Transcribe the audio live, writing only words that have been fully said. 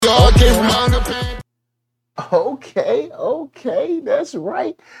came from underpants. Okay, that's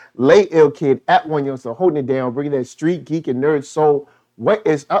right. Late Ill Kid at One Young, so holding it down, bringing that street geek and nerd soul. What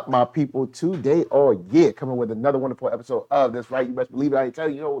is up, my people? Today, coming with another wonderful episode of That's Right. You best believe it. I ain't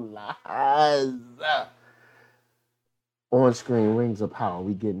telling you no lies. On screen rings of power.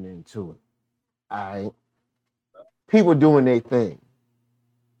 We getting into it. All right. People doing their thing,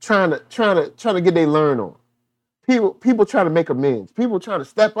 trying to get their learn on. People trying to make amends. People trying to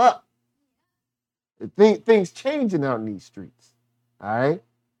step up. Things changing out in these streets. All right.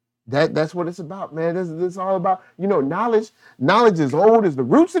 That's what it's about, man. This is all about, knowledge. Knowledge is old as the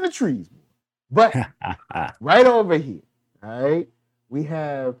roots of the trees. But right over here, all right, we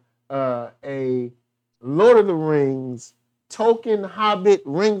have a Lord of the Rings, Tolkien, Hobbit,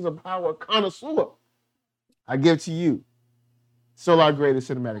 Rings of Power connoisseur. I give to you, Solar Gray, the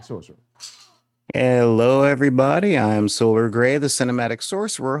cinematic sorcerer. Hello, everybody. I'm Solar Gray, the cinematic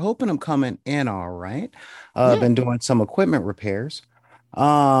sorcerer. Hoping I'm coming in all right. I've been doing some equipment repairs. We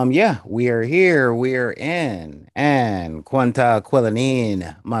are here. We are in. And Quanta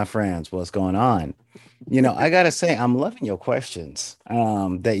Quillanine, my friends, what's going on? I gotta say, I'm loving your questions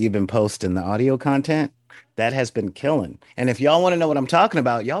that you've been posting, the audio content. That has been killing. And if y'all want to know what I'm talking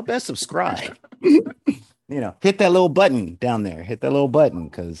about, y'all best subscribe. Hit that little button down there. Hit that little button,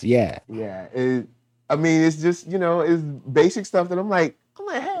 because Yeah. It's just, it's basic stuff that I'm like,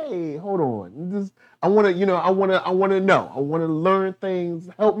 hey, hold on. I want to know. I want to learn things.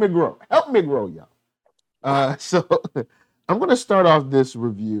 Help me grow, y'all. So I'm going to start off this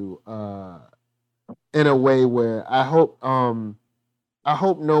review in a way where I hope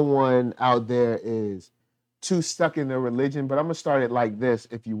no one out there is too stuck in their religion, but I'm going to start it like this,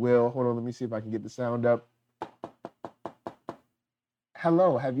 if you will. Hold on, let me see if I can get the sound up.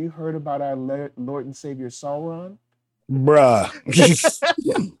 Hello, have you heard about our Lord and Savior Sauron? Bruh.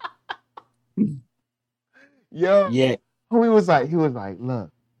 Yo, Yeah. He was like,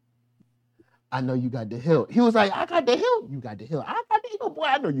 look, I know you got the hill. He was like, I got the hill. You got the hill. I got the hill, boy.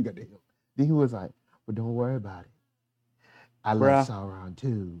 I know you got the hill. Then he was like, but don't worry about it. I love Sauron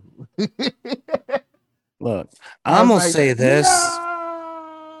too. Look, I'm gonna say this.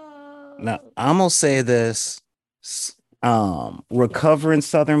 No. No, I'm gonna say this. Recovering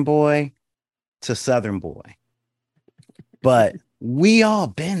Southern boy to Southern boy. But we all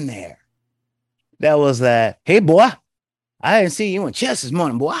been there. That was that, hey boy, I didn't see you in chess this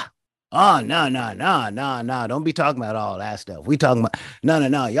morning, boy. Oh, no. Don't be talking about all that stuff. We talking about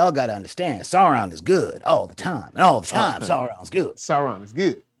no. Y'all gotta understand, Sauron is good all the time. And all the time, Sauron's good. Sauron is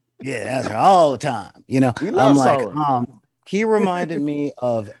good. Yeah, that's right, all the time. We love I'm like, Sauron. he reminded me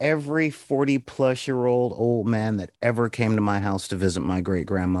of every 40-plus-year-old old man that ever came to my house to visit my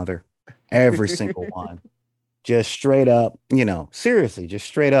great-grandmother. Every single one. Just straight up, seriously, just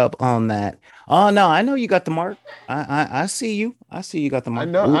straight up on that. Oh, no, I know you got the mark. I see you. I see you got the mark.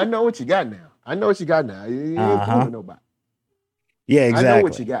 I know what you got now. You ain't fooling nobody. Yeah, exactly. I know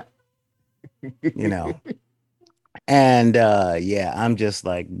what you got. And I'm just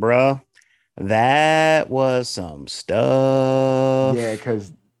like, bruh, that was some stuff. Yeah,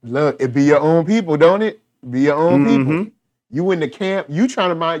 because look, it be your own people, don't it? Be your own people. You in the camp, you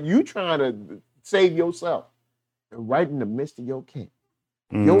trying to save yourself. And right in the midst of your camp.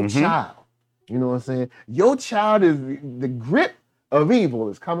 Your child. You know what I'm saying? Your child is the grip of evil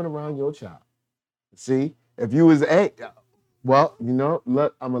is coming around your child. See, if you was look, I'm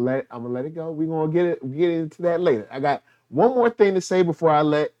gonna let it go. We're gonna get into that later. I got one more thing to say before I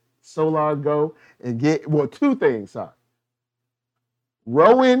let Solar go and two things, sorry.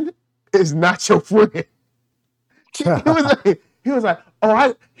 Rowan is not your friend. He was like,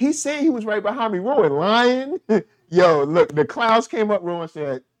 he said he was right behind me. Rowan lying. Yo, look, the clouds came up. Rowan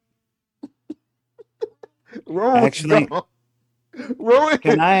said, Rowan, actually, Rowan,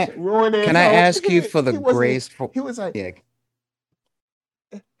 can I ask you for the grace? He was like, yeah.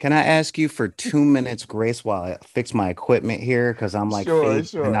 Can I ask you for 2 minutes grace while I fix my equipment here? Because I'm like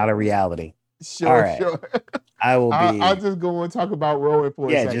fake and not a reality. Sure. I will be. I'll just go and talk about Rowan for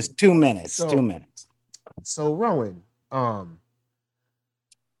a second. Yeah, just 2 minutes. 2 minutes. So Rowan,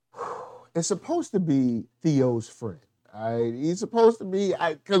 it's supposed to be Theo's friend. He's supposed to be,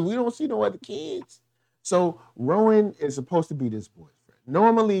 because we don't see no other kids. So Rowan is supposed to be this boy's friend.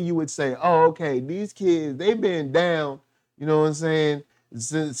 Normally you would say, oh, okay, these kids, they've been down, you know what I'm saying,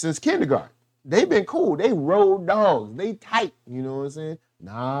 since kindergarten. They've been cool. They road dogs. They tight, you know what I'm saying?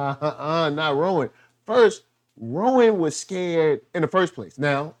 Not Rowan. First, Rowan was scared in the first place.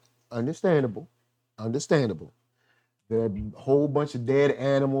 Now, understandable. There are a whole bunch of dead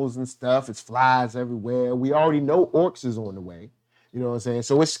animals and stuff. It's flies everywhere. We already know orcs is on the way. You know what I'm saying?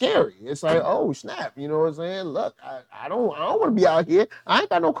 So it's scary. It's like, oh snap. You know what I'm saying? Look, I don't want to be out here. I ain't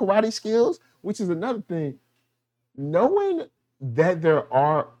got no karate skills, which is another thing. Knowing that there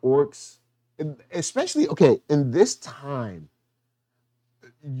are orcs, especially okay, in this time,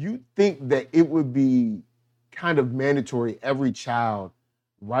 you think that it would be kind of mandatory every child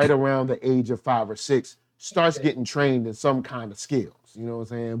right around the age of 5 or 6 starts getting trained in some kind of skills. You know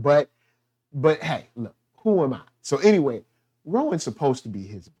what I'm saying? But hey, look, who am I? So anyway, Rowan's supposed to be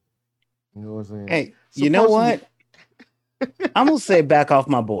his. You know what I'm saying? Hey, you know Supposed what? I'm gonna say back off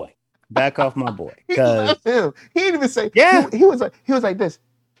my boy. Back off my boy. He Because loved him. He didn't even say. yeah, He was like this.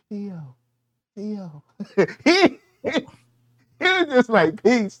 Theo, Theo. he was just like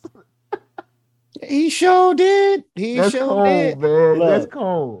peace. he sure did. He That's sure cold, did. man. That's Look,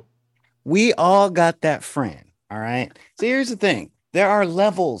 cold. we all got that friend. All right. So here's the thing. There are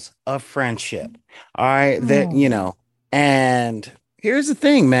levels of friendship. All right. That Oh, and here's the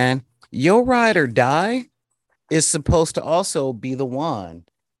thing, man. Your ride or die is supposed to also be the one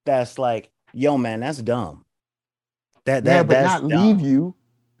that's like, yo, man, that's dumb. yeah, but That's not leave dumb. you.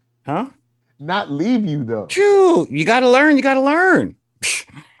 Huh? Not leave you though. True. You gotta learn, you gotta learn.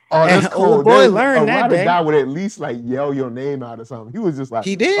 Oh, that's And old cold. boy There's a learned that ride or day. die would at least like yell your name out or something. He was just like,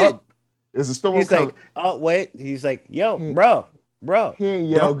 He did. up. There's a storm He's coming. like, oh, wait. He's like, yo, He, bro, he ain't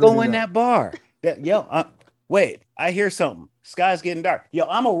yell don't good go in enough. that bar. Wait, I hear something. Sky's getting dark. Yo,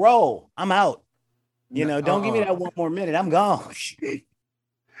 I'm a roll. I'm out. Don't give me that one more minute. I'm gone.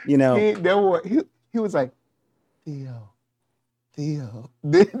 you know, He was like, Theo.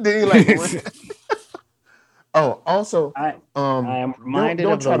 Then he like ran. Oh, also, I I am reminded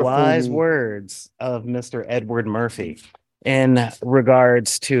don't of the try to fool wise me. words of Mr. Edward Murphy in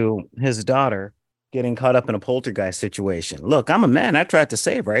regards to his daughter getting caught up in a poltergeist situation. Look, I'm a man. I tried to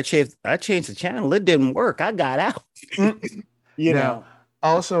save her. I changed the channel. It didn't work. I got out. you Now, know.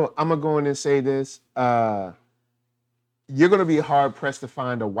 also, I'm gonna go in and say this. You're gonna be hard pressed to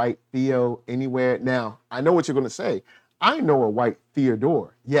find a white Theo anywhere. Now, I know what you're gonna say. I know a white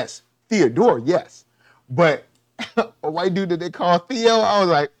Theodore. Yes, Theodore. Yes, but a white dude that they call Theo, I was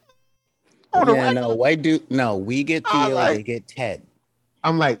like, on the Yeah, no, regular. white dude. No, we get I was Theo, they like, get Ted.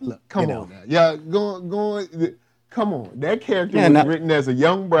 I'm like, look, You come on know. now, yeah, come on. That character Yeah, was no, written as a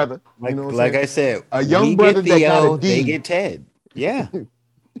young brother. You know what I'm like saying? I said, A young we brother get that got a Theo, they D. get Ted. Yeah.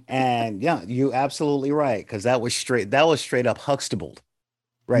 And yeah, you absolutely right. Cause that was straight up Huxtable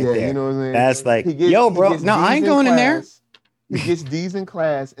right Yeah, you there. know what I'm saying? That's like, He gets yo, he bro. gets No, I D's ain't in going in there. class. He gets D's in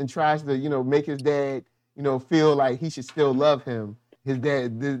class and tries to, make his dad, feel like he should still love him. His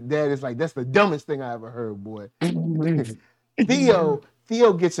dad is like, that's the dumbest thing I ever heard, boy.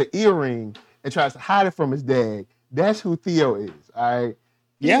 Theo gets an earring and tries to hide it from his dad. That's who Theo is. All right.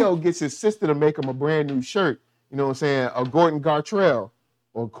 Yeah. Theo gets his sister to make him a brand new shirt. You know what I'm saying? A Gordon Gartrell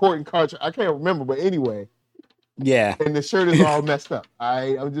or Gordon Gartrell. I can't remember, but anyway. Yeah. And the shirt is all messed up.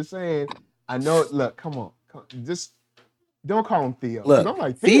 I'm just saying. I know. Look, come on. Just don't call him Theo. Because Look, I'm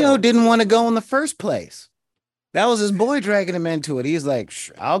like, Theo Theo. didn't want to go in the first place. That was his boy dragging him into it. He's like,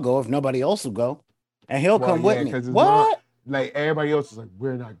 I'll go if nobody else will go. And he'll Well, come with yeah, me. because his mom, What? like everybody else is like,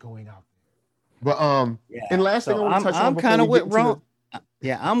 we're not going out there. But and Yeah. last thing So I want to touch on I'm before kind we of get with into the Ron.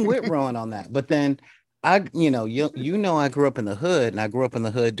 Yeah, I'm with Ron on that. But then I grew up in the hood, and I grew up in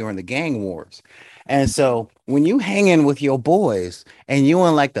the hood during the gang wars. And so when you hang in with your boys and you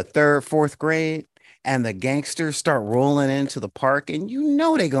in like the third, fourth grade, and the gangsters start rolling into the park, and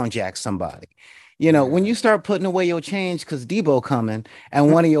they're gonna jack somebody. When yeah. you start putting away your change because Debo coming,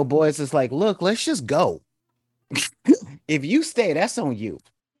 and one of your boys is like, look, let's just go. If you stay, that's on you.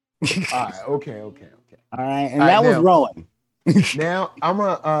 All right. Okay. All right. All And right. that was Rowan. Now I'm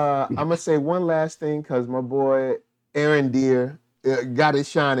gonna say one last thing because my boy Aaron Deere got his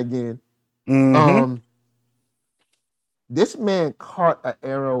shine again. Mm-hmm. Um, this man caught an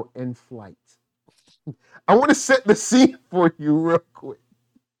arrow in flight. I want to set the scene for you real quick.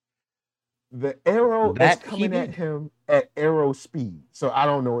 The arrow is That he coming at did. him at arrow speed. So I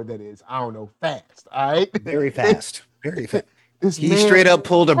don't know what that is. I don't know. Fast. All right. Very fast. Very fast. This He straight man up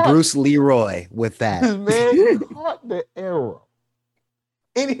pulled a caught Bruce Leroy with that. this man caught the arrow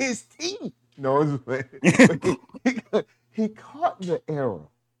in his teeth. No, he caught the arrow,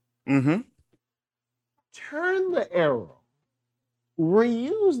 Mm-hmm. turned the arrow,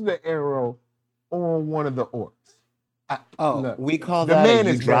 reused the arrow on one of the orcs. Oh, Look, we call the that a man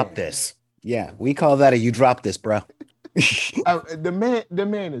you is drop bad. this. Yeah, we call that a you drop this, bro. The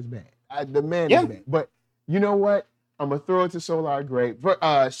man is bad. The man Yeah. is bad. But you know what? I'm gonna throw it to Solar Gray.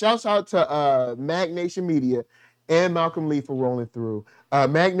 Shouts out to Mag Nation Media and Malcolm Lee for rolling through.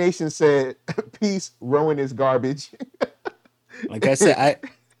 Mag Nation said, "Peace, Rowan is garbage." Like I said,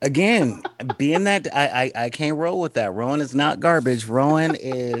 again, being that I can't roll with that. Rowan is not garbage. Rowan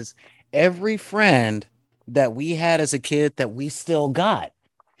is every friend that we had as a kid that we still got.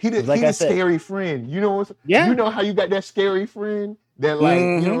 Because He like I the said, scary friend. You yeah. know how you got that scary friend that like,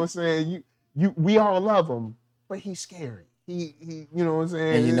 you know what Hmm. I'm saying? We all love him, but he's scary. He you know what I'm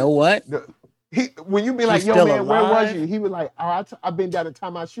And you saying? know what? When you be He's like, yo still man, where was you? alive. He was like, oh, I've been down to tie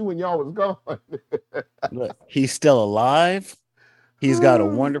my shoe when y'all was gone. Look, he's still alive. He's got a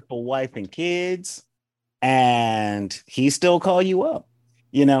wonderful wife and kids, and he still call you up,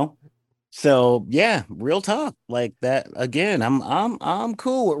 you know? So yeah, real talk. Like that again, I'm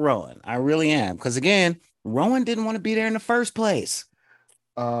cool with Rowan. I really am. Because again, Rowan didn't want to be there in the first place.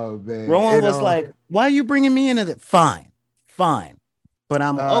 Oh man. Rowan was like, why are you bringing me into that? Fine, fine. But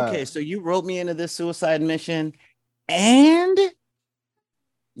I'm Uh okay. So you wrote me into this suicide mission and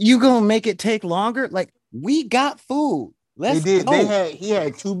you gonna make it take longer? Like, we got food. they Let's did. go. He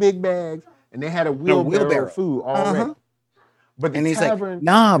had two big bags and they had a The wheelbarrow of wheelbarrow. food already. Uh-huh. But And he's like,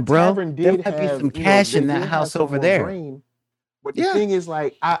 nah, bro, there tavern did might be have, some cash they in that did have house some over more there. grain. But the Yeah. thing is,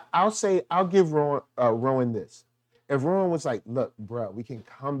 like, I'll give Rowan this. If Rowan was like, look, bro, we can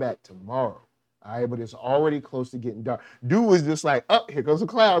come back tomorrow. All right, but it's already close to getting dark. Dude was just like, oh, here goes the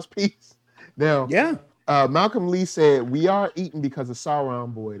clouds, peace. Now, Yeah. Malcolm Lee said, we are eating because of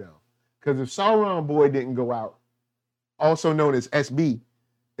Sauron Boy, though. Because if Sauron Boy didn't go out, also known as SB,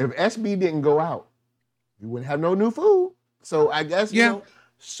 if SB didn't go out, you wouldn't have no new food. So I guess, Yeah.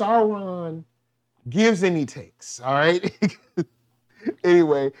 Sauron gives and he takes. All right.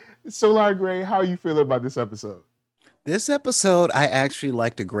 Anyway, Solar Gray, how you feeling about this episode? This episode, I actually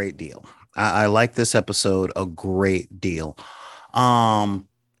liked a great deal. I like this episode a great deal. Um,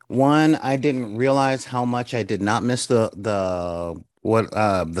 One, I didn't realize how much I did not miss the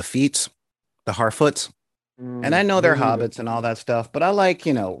feats, the Harfoots. And I know Me they're neither. hobbits and all that stuff, but I like,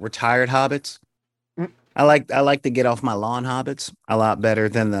 retired hobbits. Mm, I like to get off my lawn hobbits a lot better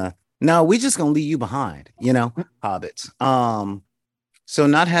than the no, we just gonna leave you behind, mm. hobbits. So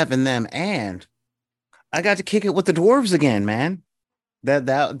not having them, and I got to kick it with the dwarves again, man.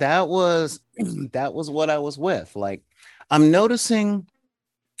 That was that was what I was with. Like, I'm noticing,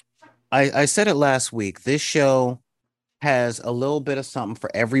 I said it last week, this show has a little bit of something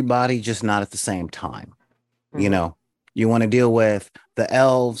for everybody, just not at the same time. You Mm-hmm. know, you want to deal with the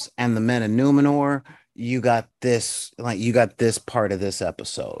elves and the men of Numenor, you got this part of this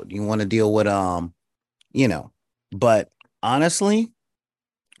episode. You want to deal with you know, but honestly,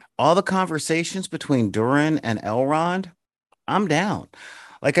 all the conversations between Durin and Elrond, I'm down.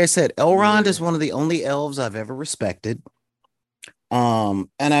 Like I said, Elrond Yeah. is one of the only elves I've ever respected. And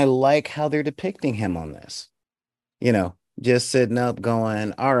I like how they're depicting him on this. Just sitting up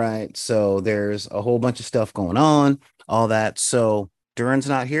going, all right, so there's a whole bunch of stuff going on, all that. So Durin's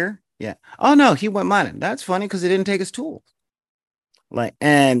not here. Yeah. Oh no, he went mining. That's funny because he didn't take his tools. Like,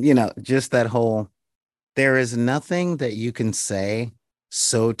 and just that whole, there is nothing that you can say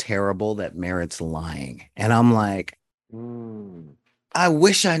so terrible that merits lying. And I'm like, Mm. I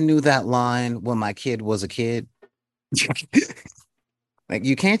wish I knew that line when my kid was a kid. Like,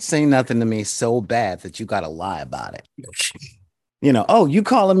 you can't say nothing to me so bad that you got to lie about it. Oh, you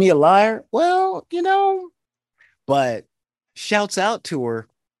calling me a liar? Well, but shouts out to her.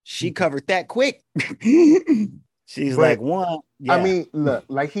 She covered that quick. She's like, But one, I yeah. mean, look,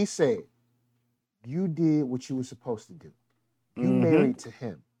 like he said, you did what you were supposed to do. You Hmm. married to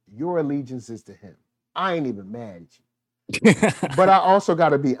him. Your allegiance is to him. I ain't even mad at you. But I also got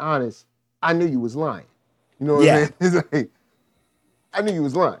to be honest. I knew you was lying. You know what I'm Yeah, saying? It's like, I knew you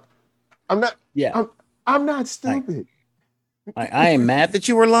was lying. I'm not. yeah. I'm. I'm not Like, stupid. I ain't mad that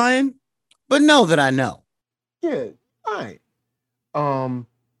you were lying, but know that I know. Yeah. All right. Um,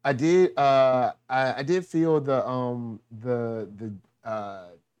 I did feel the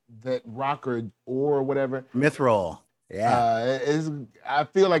that rocker or whatever. Mithril. Yeah. Is I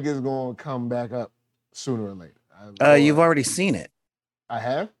feel like it's going to come back up sooner or later. You've already seen it. I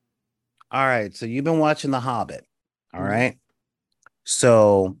have. All right. So you've been watching The Hobbit. All Mhm. right.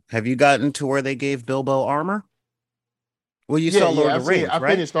 So have you gotten to where they gave Bilbo armor? Well, you Yeah, saw Lord yeah. of the I've seen. Rings, I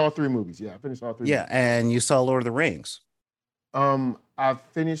right? finished all three movies. Yeah, I finished all three Yeah, movies. and you saw Lord of the Rings. I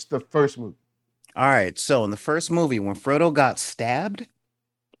finished the first movie. All right. So in the first movie, when Frodo got stabbed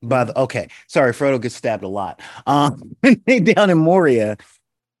by Mhm. the okay, sorry, Frodo gets stabbed a lot. Down in Moria,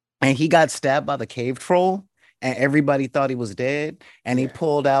 and he got stabbed by the cave troll, and everybody thought he was dead, and he Yeah.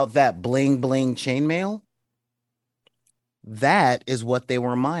 pulled out that bling bling chainmail. That is what they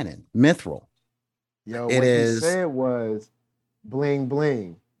were mining. Mithril. Yo, It what he is, said was bling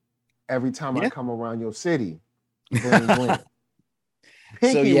bling. Every time I yeah. come around your city, bling bling.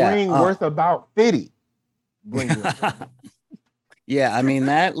 So Pinky yeah, ring worth about 50. Bling ring. yeah, I mean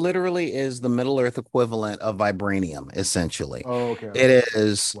that literally is the Middle Earth equivalent of vibranium, essentially. Oh, okay, It okay.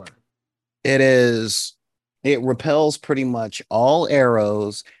 is, Word. it is, it repels pretty much all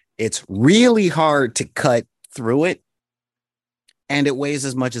arrows. It's really hard to cut through it, and it weighs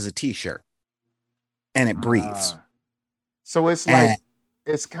as much as a t-shirt, and it breathes. So it's And like,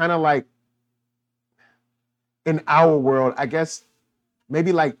 it's kind of like in our world, I guess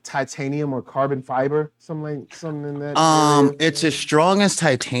maybe like titanium or carbon fiber, something in that area. it's as strong as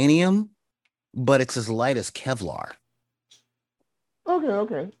titanium, but it's as light as Kevlar.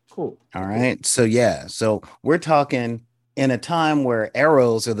 Okay, cool. All right. So yeah, so we're talking in a time where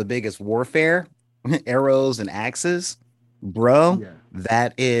arrows are the biggest warfare, arrows and axes, bro. Yeah.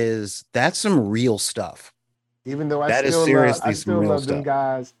 That's some real stuff. Even though That is seriously I some still real love them stuff.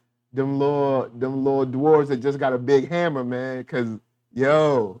 guys, them little dwarves that just got a big hammer, man. Cause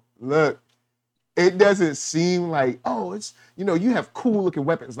yo, look, it doesn't seem like, oh, it's, you have cool looking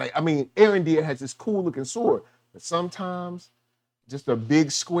weapons. Like, I mean, Arendir has this cool looking sword, but sometimes just a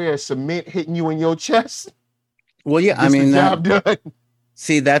big square of cement hitting you in your chest Well, yeah, I gets the mean job done.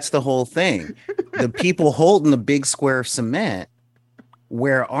 see, that's the whole thing. The people holding the big square of cement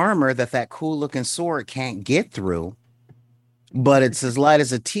wear armor that cool looking sword can't get through, but it's as light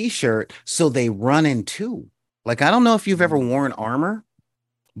as a t-shirt, so they run in two. Like, I don't know if you've ever worn armor,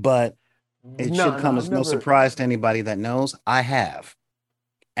 but it should No, come I've as no never. surprise to anybody that knows. I have.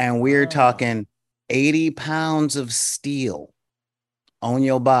 And we're Ah, talking 80 pounds of steel on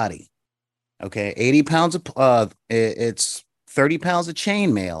your body. Okay. 80 pounds of, it's 30 pounds of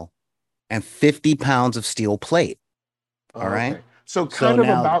chainmail and 50 pounds of steel plate. All right. okay. So So kind of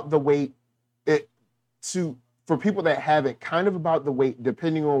now, about the weight. It to For people that haven't, kind of about the weight,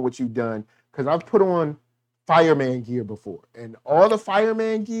 depending on what you've done. Because I've put on fireman gear before, and all the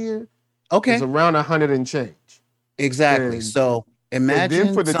fireman gear is okay, around 100 and change. exactly. And So and then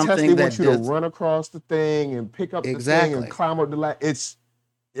imagine for the test, they something want that you to does run across the thing and pick up the thing and exactly. climb up the ladder. It's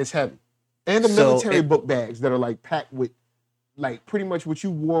heavy. And the So military it, book bags that are like packed with like pretty much what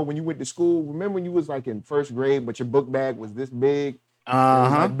you wore when you went to school. Remember when you was like in first grade, but your book bag was this big and it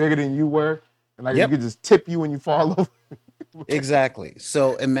was uh-huh. like bigger than you were, and like you Yep, could just tip you when you fall over. exactly.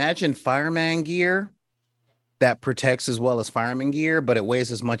 So imagine fireman gear that protects as well as fireman gear, but it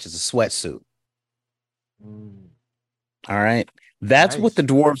weighs as much as a sweatsuit. Mm, All right. That's what the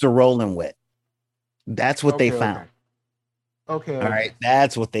nice. dwarves are rolling with. That's what they Okay, found. okay, okay, All right. okay.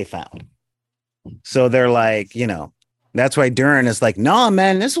 That's what they found. So they're like, that's why Durin is like, no,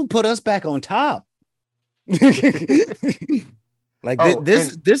 man, this will put us back on top. Like Oh, and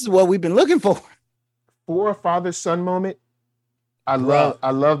this is what we've been looking for. for a father son moment, Bruh,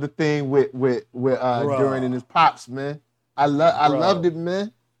 I love the thing with Duran and bruh, his pops, man. I loved bro. it,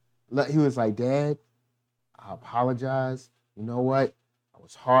 man. He was like, Dad, I apologize. You know what? I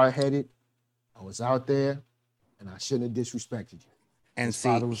was hard headed. I was out there, and I shouldn't have disrespected you. And His see,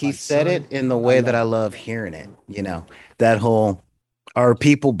 father was he like, said it son, in the I way that love I you. love hearing it. That whole our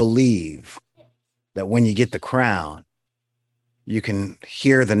people believe that when you get the crown, you can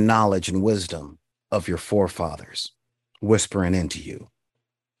hear the knowledge and wisdom of your forefathers whispering into you.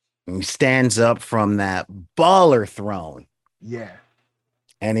 And he stands up from that baller throne Yeah.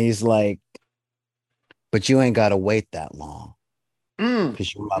 and he's like, but you ain't got to wait that long Mm,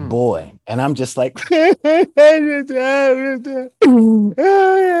 because you're my mm. boy. And I'm just like, my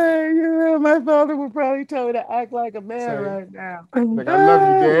father would probably tell me to act like a man Say, right now. like, I love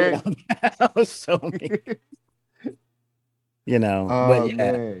you, You Dad. know, that was so mean, but Oh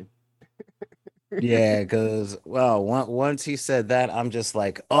yeah. man. Yeah, because well, once he said that, I'm just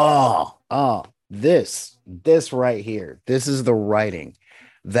like, oh, this right here, this is the writing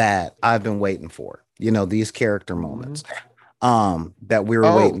that I've been waiting for. These character Mhm. moments, that we were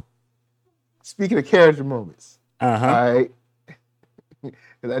waiting. Oh, speaking of character moments. Uh-huh. All right.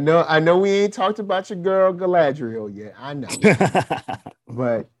 'Cause I know we ain't talked about your girl Galadriel yet. I know.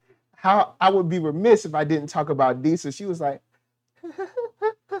 But how I would be remiss if I didn't talk about Disa. She was like,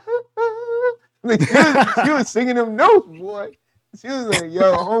 like she was singing them notes, boy. She was like,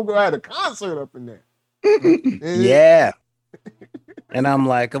 yo, homegirl had a concert up in there. Yeah, and I'm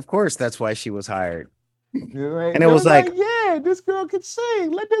like, of course, that's why she was hired. And it They was was like, like, yeah, this girl could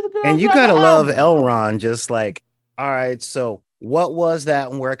sing. Let this girl and you drop an gotta love album. Elrond, just like, all right, so what was that,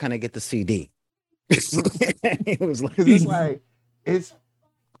 and where can I get the CD? It was like, Because it's like, it's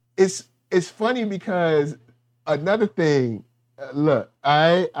it's funny because another thing. Look,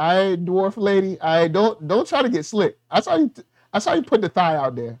 I dwarf lady. I don't try to get slick. I saw you put the thigh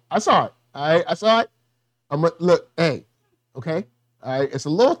out there. I saw it. I saw it. Look. Hey, okay. All right, it's a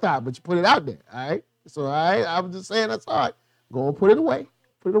little thought, but you put it out there. All right. So all right, I was just saying I saw it. Go and put it away.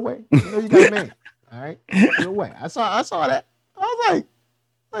 Put it away. You know you got a man. All right. Put it away. I saw that. I was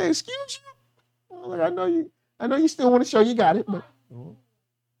like, excuse you. I was like, I know you still want to show you got it, but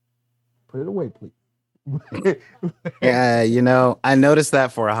put it away, please. Yeah, I noticed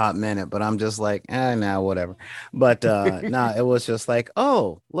that for a hot minute, but I'm just like, nah, whatever. But nah, it was just like,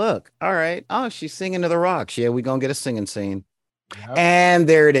 oh, look, all right. Oh, she's singing to the rocks. Yeah, we gonna get a singing scene. Yep. And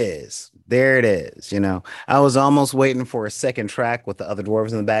there it is. There it is. I was almost waiting for a second track with the other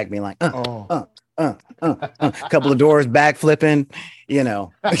dwarves in the back being like, a couple of doors back flipping,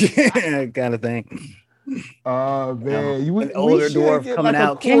 kind of thing. Oh man, an older dwarf coming like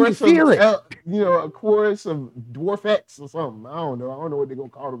out. Can you feel it? A chorus of dwarfettes or something. I don't know what they're gonna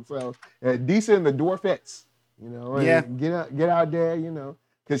call themselves. Decent and the dwarfettes. Yeah. Get out there.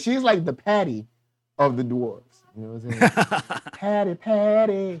 Because she's like the Patty of the dwarves. You know what I'm saying?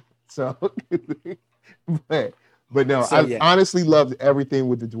 Patty. So, but no, I honestly loved everything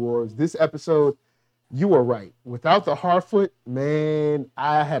with the dwarves. This episode, you were right. Without the Harfoot, man,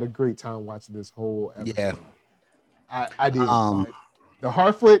 I had a great time watching this whole episode. Yeah, I did. The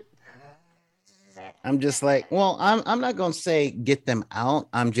Harfoot. I'm just like, well, I'm not gonna say get them out.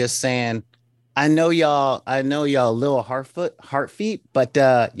 I'm just saying, I know y'all little Heartfeet, but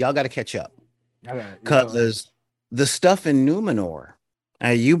y'all got to catch up because the stuff in Numenor.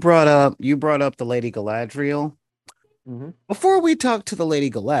 You brought up the Lady Galadriel. Mm-hmm. Before we talk to the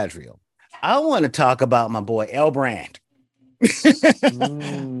Lady Galadriel, I want to talk about my boy Elbrand.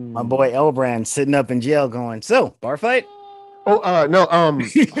 My boy Elbrand sitting up in jail going, so, bar fight? Oh, no,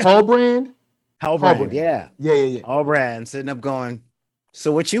 Halbrand? Halbrand, yeah. Yeah. Halbrand sitting up going,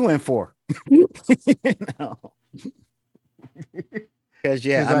 so what you in for? Because,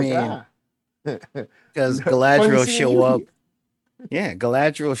 because Galadriel show up. Yeah,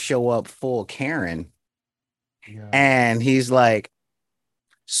 Galadriel show up full Karen. Yeah. And he's like,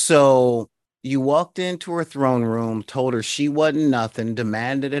 so you walked into her throne room, told her she wasn't nothing,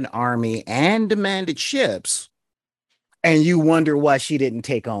 demanded an army and demanded ships, and you wonder why she didn't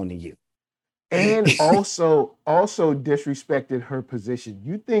take on to you. And also disrespected her position.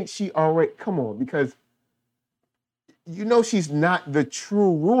 You think she already, come on, because she's not the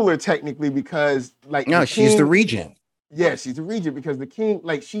true ruler technically because she's the regent. Yeah, she's the regent because the king,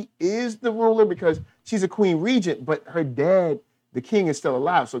 she is the ruler because she's a queen regent, but her dad, the king, is still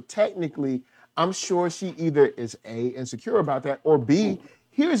alive. So technically, I'm sure she either is A, insecure about that, or B,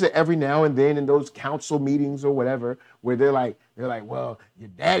 hears it every now and then in those council meetings or whatever, where they're like, well, your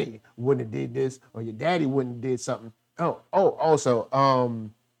daddy wouldn't have did this, or your daddy wouldn't have did something. Also,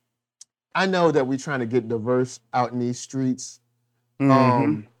 I know that we're trying to get diverse out in these streets.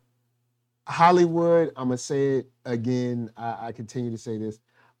 Mm-hmm. Hollywood, I'm gonna say it again. I continue to say this.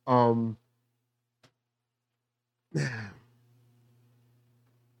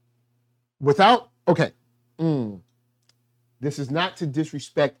 This is not to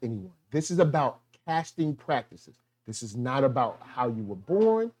disrespect anyone. This is about casting practices. This is not about how you were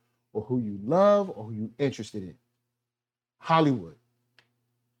born or who you love or who you're interested in. Hollywood.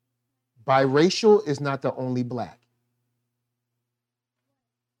 Biracial is not the only black.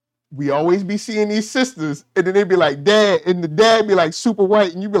 We always be seeing these sisters, and then they be like, dad, and the dad be like super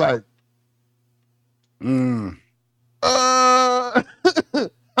white, and you be like, how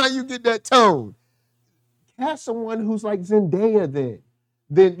you get that tone? Cast someone who's like Zendaya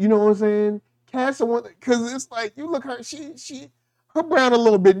then you know what I'm saying? Cast someone, because it's like, you look her brown a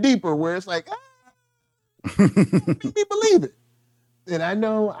little bit deeper, where it's like, make me believe it. And I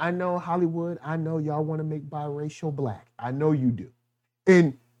know Hollywood, I know y'all want to make biracial black. I know you do.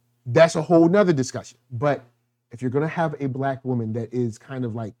 And that's a whole nother discussion. But if you're going to have a black woman that is kind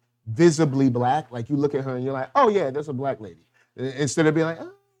of like visibly black, like you look at her and you're like, oh yeah, that's a black lady. Instead of being like,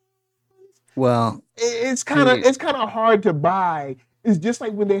 well, it's kind of hard to buy. It's just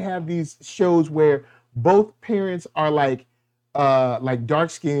like when they have these shows where both parents are like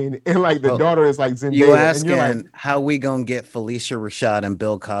dark skinned and like the daughter is like Zendaya. You asking like, how we gonna get Felicia Rashad and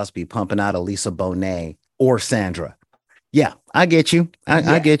Bill Cosby pumping out Elisa Bonet or Sandra? Yeah, I get you.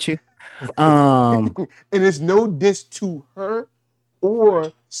 I get you. And it's no diss to her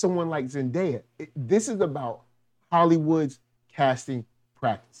or someone like Zendaya. This is about Hollywood's casting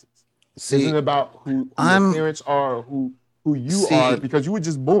practices. This isn't about who your parents are or who you are, because you were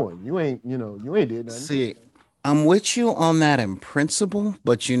just born. You ain't did nothing. See, I'm with you on that in principle,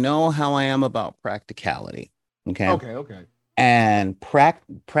 but you know how I am about practicality. Okay. And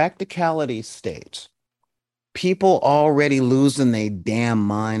practicality states people already losing their damn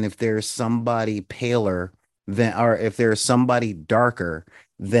mind if there's somebody paler than, or if there's somebody darker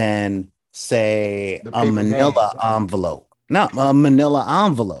than, say, The a paper bag. manila envelope. Not a manila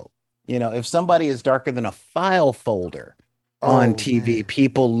envelope. You know, if somebody is darker than a file folder on Oh TV, man.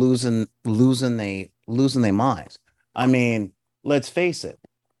 people losing their minds. I mean, let's face it.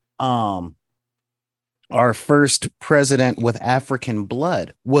 Um, our first president with African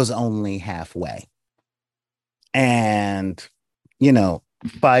blood was only halfway. And, you know,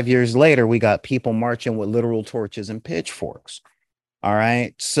 5 years later, we got people marching with literal torches and pitchforks. All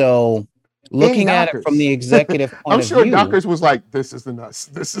right. So, In looking at it from the Dockers. executive point I'm of sure view, Dockers was like, this isn't us.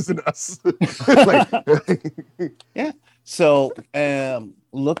 This isn't us. like, yeah. So,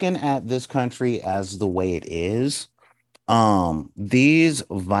 looking at this country as the way it is, these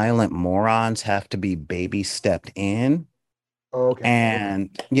violent morons have to be baby stepped in. okay. And,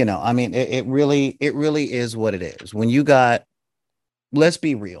 you know, I mean, it really is what it is. When you got, let's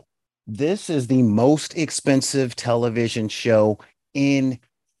be real, this is the most expensive television show in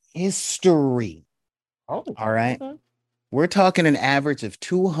history. Oh, All right. okay. We're talking an average of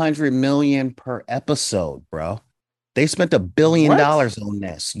 200 million per episode, bro. They spent $1 billion What? on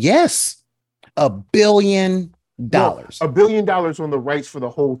this. Yes, $1 billion. No, $1 billion on the rights for the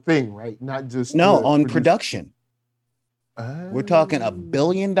whole thing, right? Not just No, to on produce. production. We're talking $1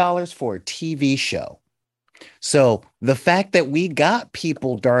 billion for a TV show. So the fact that we got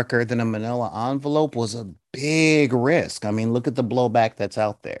people darker than a manila envelope was a big risk. I mean, look at the blowback that's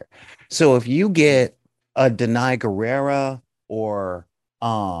out there. So if you get a Denai Guerrera or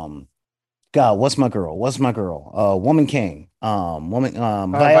God, what's my girl? What's my girl? Woman King. Viola.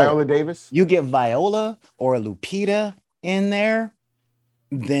 Viola Davis. You get Viola or Lupita in there,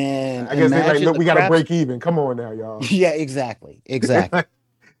 then I guess they like, imagine look, the we got to crap. break even. Come on now, y'all. Yeah, exactly. Exactly.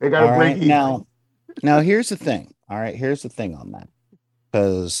 They got to All break right. even. Now here's the thing. All right, here's the thing on that.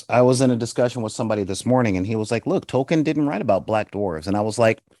 Because I was in a discussion with somebody this morning and he was like, look, Tolkien didn't write about black dwarves. And I was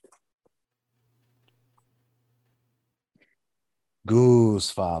like, goose,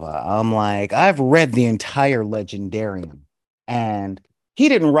 father. I'm like, I've read the entire Legendarium and he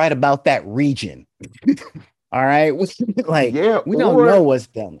didn't write about that region. All right. Like, Yeah, we don't know or what's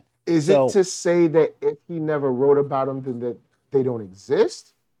done. is it So to say that if he never wrote about them, then that they don't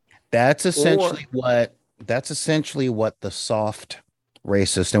exist? that's Or essentially what the soft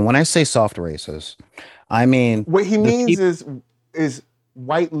racist, and when I say soft racist, I mean what he the means people. is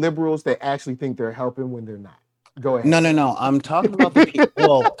white liberals that actually think they're helping when they're not. Go ahead. No. I'm talking about the people.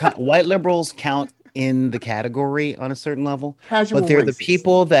 Well, white liberals count in the category on a certain level, but Casual they're the racists.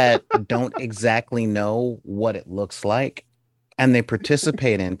 people that don't exactly know what it looks like, and they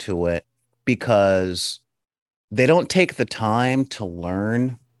participate into it because they don't take the time to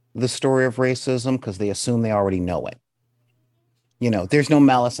learn the story of racism because they assume they already know it. You know, there's no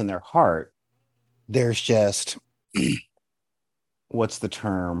malice in their heart. There's just, what's the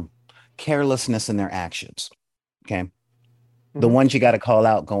term? Carelessness in their actions. Okay. The ones you got to call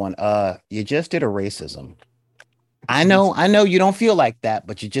out going, you just did a racism. I know you don't feel like that,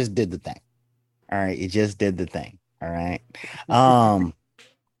 but you just did the thing. All right. You just did the thing. All right.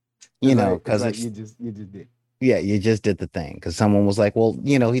 You know, because like you just did. Yeah, you just did the thing. Because someone was like, well,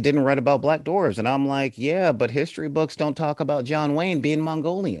 you know, he didn't write about black dwarves. And I'm like, yeah, but history books don't talk about John Wayne being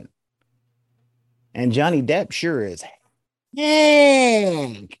Mongolian. And Johnny Depp sure is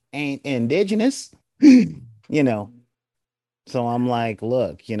ain't indigenous, you know. So I'm like,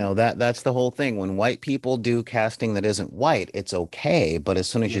 look, you know, that's the whole thing. When white people do casting that isn't white, it's okay. But as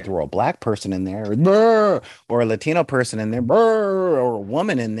soon as you throw a black person in there, brr, or a Latino person in there, brr, or a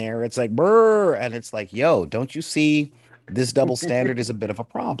woman in there, it's like, brr. And it's like, yo, don't you see this double standard is a bit of a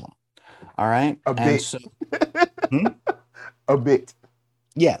problem? All right. A And bit. so, A bit.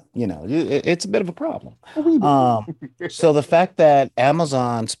 yeah, you know, it's a bit of a problem. So the fact that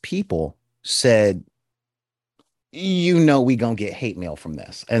Amazon's people said, you know, we gonna get hate mail from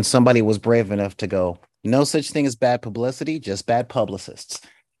this, and somebody was brave enough to go, no such thing as bad publicity, just bad publicists.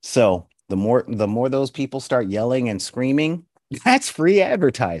 So the more those people start yelling and screaming, that's free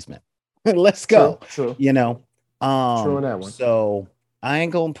advertisement. Let's go. True. You know, True on that one. so I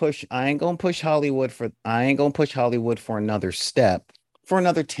ain't gonna push Hollywood for another step for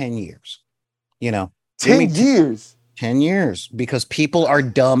another 10 years. You know, 10 years. 10 years because people are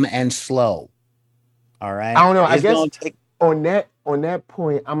dumb and slow. All right. I don't know. I guess on that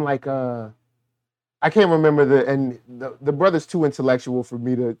point, I'm like, I can't remember the brother's too intellectual for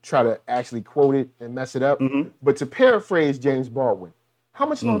me to try to actually quote it and mess it up. But to paraphrase James Baldwin, how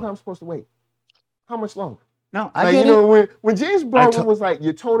much longer I'm supposed to wait? How much longer? No, I get it. Know, when James Baldwin was like,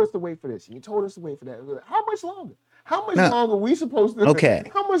 you told us to wait for this, and you told us to wait for that. How much longer? How much No, longer are we supposed to? okay.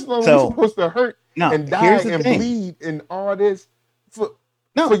 How much longer are we So supposed to hurt no, and die here's the and thing. bleed and all this for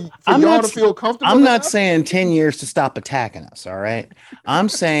No, for y'all to feel I'm comfortable not enough? saying 10 years to stop attacking us, all right? I'm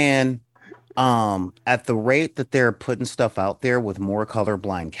saying at the rate that they're putting stuff out there with more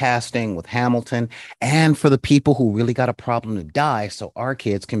colorblind casting with Hamilton, and for the people who really got a problem to die, so our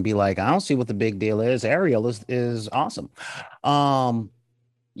kids can be like, I don't see what the big deal is. Ariel is awesome. Um,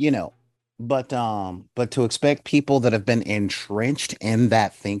 you know, but to expect people that have been entrenched in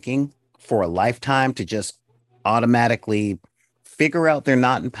that thinking for a lifetime to just automatically figure out they're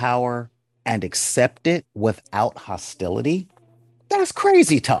not in power and accept it without hostility, that's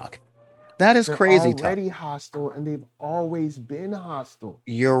crazy talk. That is They're crazy talk. already hostile and they've always been hostile.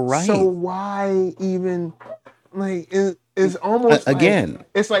 You're So right. why even like it's almost like Again,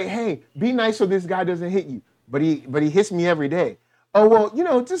 it's like, hey, be nice so this guy doesn't hit you. But he hits me every day. Oh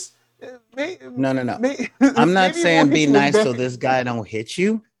well, just no. maybe I'm not it won't saying hit be you as nice so bad. this guy don't hit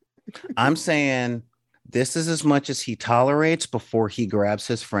you. I'm saying this is as much as he tolerates before he grabs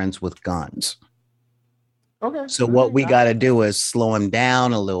his friends with guns. Okay, So all what right. we got to do is slow him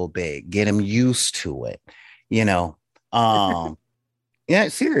down a little bit, get him used to it. You know, um, yeah,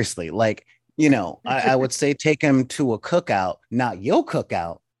 seriously, like, I would say take him to a cookout, not your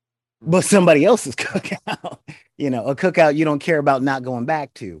cookout, but somebody else's cookout. A cookout you don't care about not going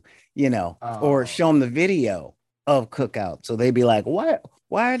back to, or Oh, show them the video of cookout. So they'd be like, what?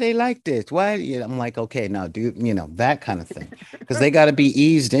 Why are they like this? Why? I'm like, okay, now do that kind of thing, because they got to be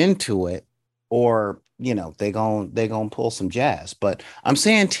eased into it, or they gonna pull some jazz. But I'm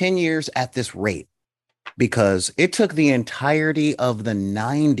saying 10 years at this rate because it took the entirety of the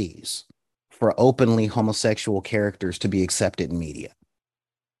 90s for openly homosexual characters to be accepted in media.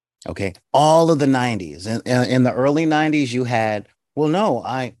 Okay, all of the 90s. And in the early 90s you had, well, no,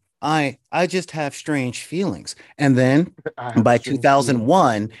 I just have strange feelings. And then I have by strange feelings.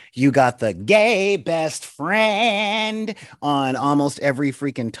 2001 you got the gay best friend on almost every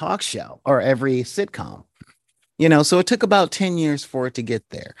freaking talk show or every sitcom. So it took about 10 years for it to get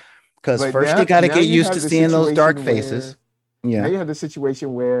there, because But first you now got to now get you used to have the seeing those dark situation faces. where now Yeah. you have the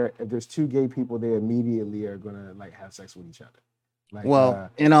situation where if there's two gay people, they immediately are gonna like have sex with each other. Like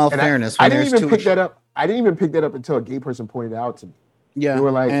Well, in all and I fairness, I when didn't there's even two, pick that up. I didn't even pick that up until a gay person pointed it out to me. They yeah,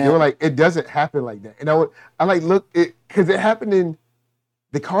 were like, they and were like, it doesn't happen like that. And I like look it because it happened in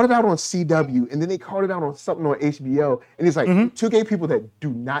they called it out on CW and then they called it out on something on HBO. And it's like hmm two gay people that do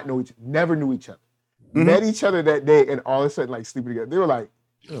not know never knew each other, hmm met each other that day, and all of a sudden like sleeping together. They were like,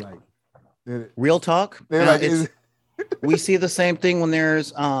 they're, real talk. they're like, It's we see the same thing when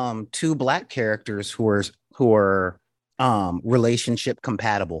there's two black characters who are relationship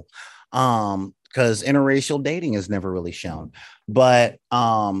compatible, because interracial dating is never really shown, but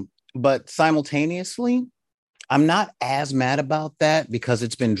simultaneously I'm not as mad about that because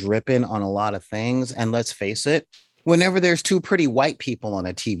it's been dripping on a lot of things. And let's face it, whenever there's two pretty white people on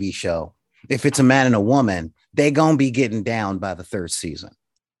a TV show, if it's a man and a woman, they gonna be getting down by the third season.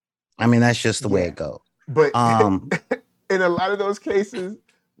 I mean, that's just the way yeah. it goes. But um in a lot of those cases,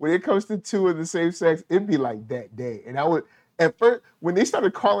 when it comes to two of the same sex, it'd be like that day. And I would at first when they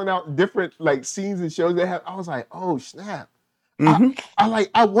started calling out different like scenes and shows they have, I was like, oh snap. I mhm.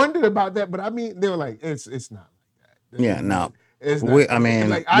 I wondered about that, but I mean they were like, it's not like that. Yeah, no. It's not I that. mean,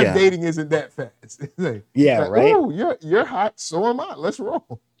 Like our yeah. dating isn't that fast. It's Yeah, like, right? oh, you're hot, so am I. Let's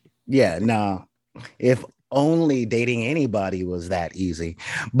roll. Yeah, no. If only dating anybody was that easy.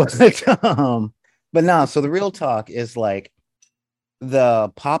 Um but no, so the real talk is like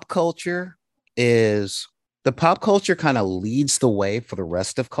the pop culture is the pop culture kind of leads the way for the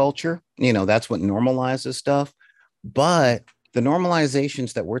rest of culture. That's what normalizes stuff. But the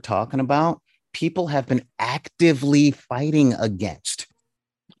normalizations that we're talking about, people have been actively fighting against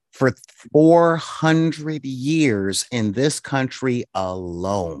for 400 years in this country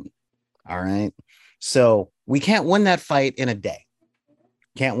alone. All right. So we can't win that fight in a day.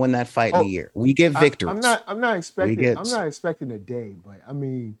 Can't win that fight in a Oh, year. We get victories. I'm not We expecting I'm get, not expecting a day, but I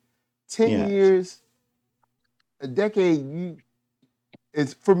mean, 10 yeah. years, a decade,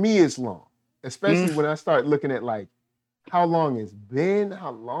 it's for me it's long. Mm, Especially when I start looking at like how long it's been,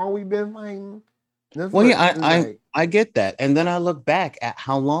 how long we've been fighting. That's well, what yeah, it's I like. I get that. And then I look back at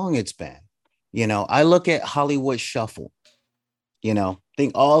how long it's been. I look at Hollywood Shuffle,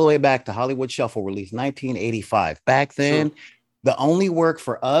 think all the way back to Hollywood Shuffle, released 1985. Back So then, the only work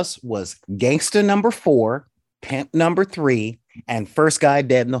for us was Gangsta #4, Pimp #3, and First Guy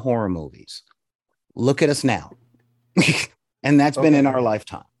Dead in the horror movies. Look at us now. And that's been in okay, our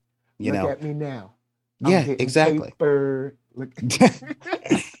lifetime, you look know? at me now. I'm Yeah, getting exactly. paper. Look.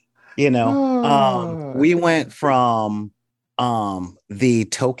 We went from the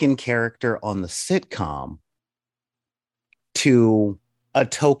token character on the sitcom to a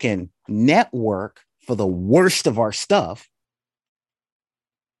token network for the worst of our stuff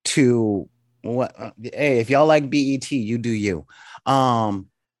to what hey, if y'all like BET, you do you.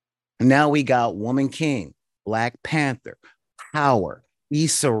 Now we got Woman King, Black Panther, Power,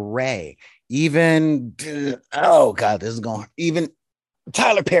 Issa Rae, even oh god, this is going even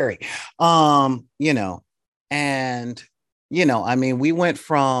Tyler Perry. And I mean, we went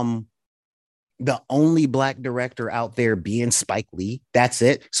from the only black director out there being Spike Lee. That's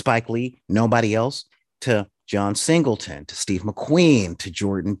it. Spike Lee, nobody else, to John Singleton, to Steve McQueen, to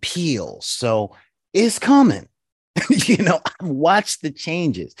Jordan Peele. So it's coming. I've watched the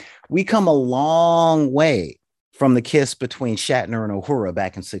changes. We come a long way from the kiss between Shatner and Uhura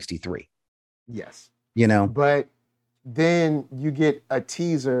back in 1963. Yes. But then you get a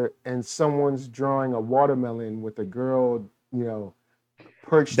teaser and someone's drawing a watermelon with a girl,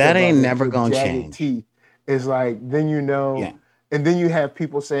 perched. That ain't never gonna change. Teeth. It's like, then and then you have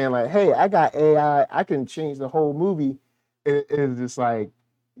people saying like, hey, I got AI, I can change the whole movie. It's just like,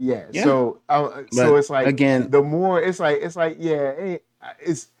 yeah. So it's like, again, the more it's like, yeah,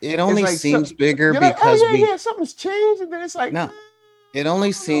 it only seems bigger because something's changed, and then it's like, no. It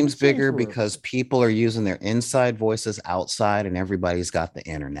only seems bigger because people are using their inside voices outside and everybody's got the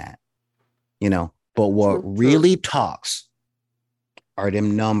internet, but what really talks are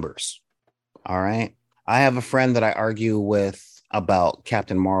them numbers. All right. I have a friend that I argue with about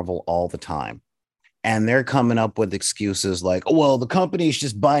Captain Marvel all the time. And they're coming up with excuses like, oh, well, the company's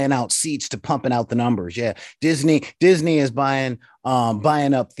just buying out seats to pumping out the numbers. Yeah. Disney is buying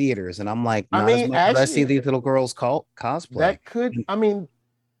up theaters. And I'm like, not as much as I see these little girls cosplay. That could,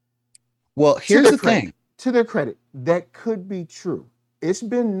 well, here's the thing. To their credit, that could be true. It's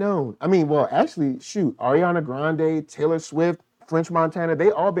been known. Ariana Grande, Taylor Swift, French Montana,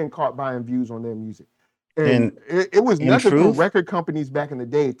 they all been caught buying views on their music. And it was nothing for record companies back in the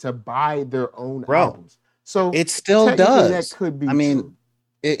day to buy their own albums. So it still does. That could be true.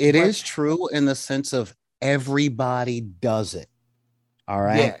 It is true in the sense of everybody does it. All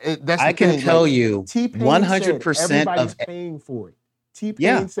right. Yeah, that's I can tell you 100% everybody's paying for it.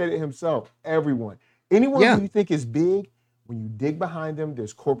 T-Pain said it himself. Everyone. Anyone who you think is big, when you dig behind them,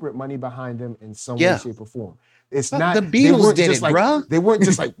 there's corporate money behind them in some way, shape, or form. It's not the Beatles did it, bro. They weren't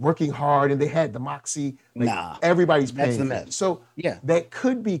just like working hard and they had the moxie. Everybody's paying. That's the myth. So that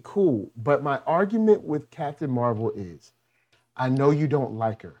could be cool. But my argument with Captain Marvel is, I know you don't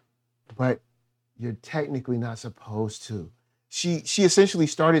like her, but you're technically not supposed to. She essentially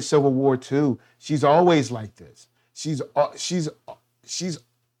started Civil War II. She's always like this. She's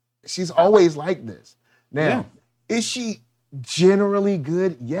always like this. Now, is she generally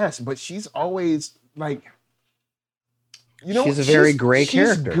good? Yes, but she's always like. She's a very gray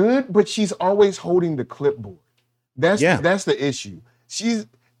character. She's good, but she's always holding the clipboard. That's the issue.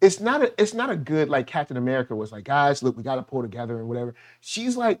 It's not a good like Captain America was like, guys, look, we got to pull together and whatever.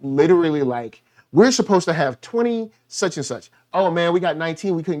 She's like literally like, we're supposed to have 20 such and such. Oh man, we got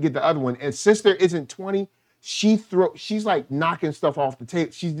 19. We couldn't get the other one. And since there isn't 20, she's like knocking stuff off the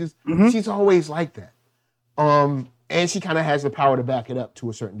table. She's just she's always like that. And she kind of has the power to back it up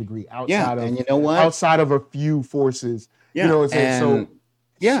to a certain degree outside of, and you know what? Outside of a few forces. You know what I'm saying? So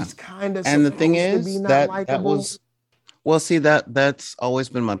she's kind of, and the thing is that was, well, see, that's always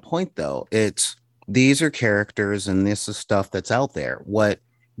been my point though. These are characters and this is stuff that's out there. What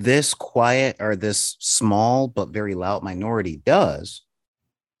this quiet or this small but very loud minority does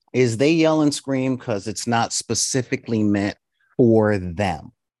is they yell and scream because it's not specifically meant for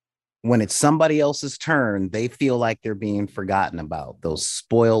them. When it's somebody else's turn, they feel like they're being forgotten about, those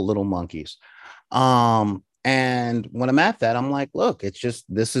spoiled little monkeys. And when I'm at that, I'm like, look,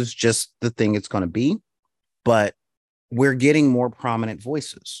 this is just the thing it's going to be, but we're getting more prominent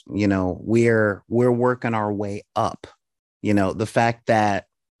voices. We're working our way up. The fact that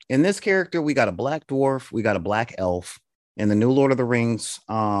in this character, we got a black dwarf, we got a black elf in the new Lord of the Rings,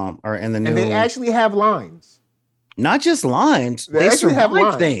 and they actually have lines. Not just lines, they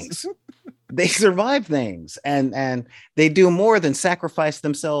survive things. They survive things, and they do more than sacrifice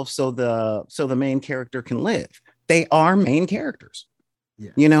themselves so the main character can live. They are main characters,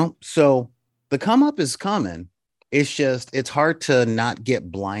 So the come up is coming. It's hard to not get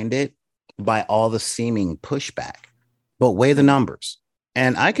blinded by all the seeming pushback, but weigh the numbers.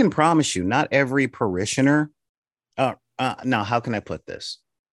 And I can promise you, not every parishioner. Now, how can I put this?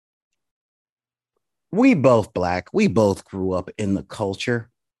 We both black. We both grew up in the culture.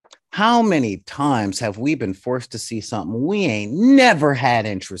 How many times have we been forced to see something we ain't never had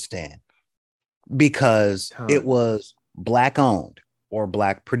interest in because it was Black owned or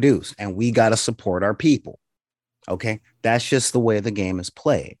Black produced, and we got to support our people? Okay, that's just the way the game is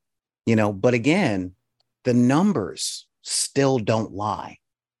played, But again, the numbers still don't lie.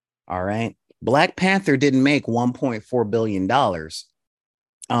 All right, Black Panther didn't make $1.4 billion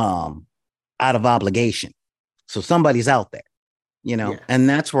out of obligation, so somebody's out there. And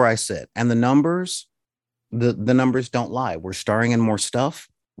that's where I sit. And the numbers, the numbers don't lie. We're starring in more stuff.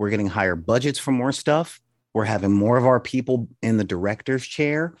 We're getting higher budgets for more stuff. We're having more of our people in the director's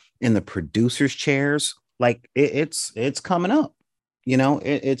chair, in the producer's chairs. Like it's coming up.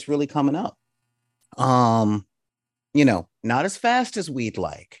 It's really coming up. Not as fast as we'd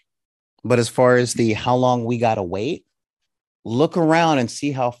like, but as far as how long we gotta wait, look around and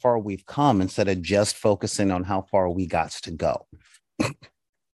see how far we've come instead of just focusing on how far we got to go.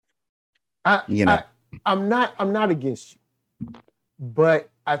 I'm not against you,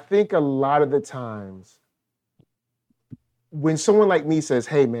 but I think a lot of the times when someone like me says,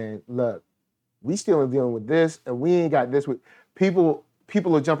 "Hey man, look, we still dealing with this and we ain't got this," with people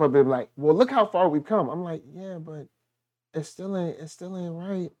will jump up and be like, "Well, look how far we've come." I'm like, "Yeah, but it still ain't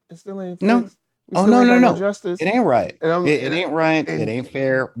right. It still ain't no. fixed. No. Justice. It ain't right. It ain't right. It ain't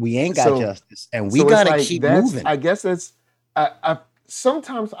fair. We ain't got justice, and we gotta keep moving." I guess that's.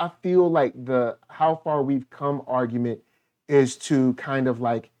 Sometimes I feel like the how far we've come argument is to kind of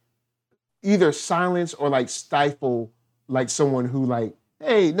like either silence or like stifle like someone who like,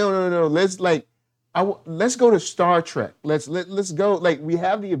 hey, no, let's go to Star Trek. Let's go. Like we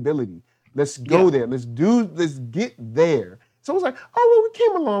have the ability. Let's go there. Let's get there. So it's like, oh well, we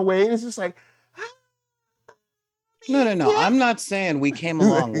came a long way, and it's just like. No. Yeah. I'm not saying we came a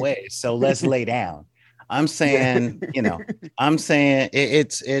long way, so let's lay down. I'm saying, I'm saying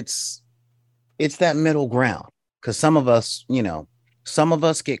it's that middle ground, because some of us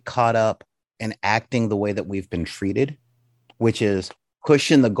get caught up in acting the way that we've been treated, which is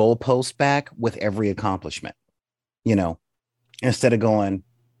pushing the goalpost back with every accomplishment, instead of going,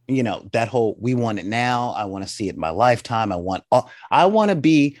 that whole, we want it now. I want to see it in my lifetime. I want to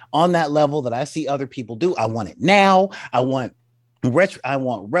be on that level that I see other people do. I want it now. I want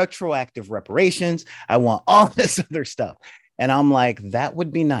retroactive reparations. I want all this other stuff. And I'm like, that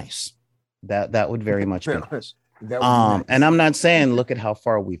would be nice. That would very much be nice. Nice. And I'm not saying look at how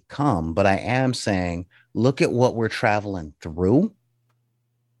far we've come, but I am saying look at what we're traveling through,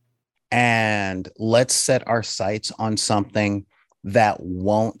 and let's set our sights on something that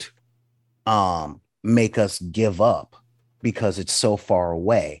won't make us give up because it's so far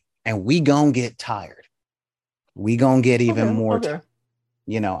away, and we gonna get tired. We gonna get even more.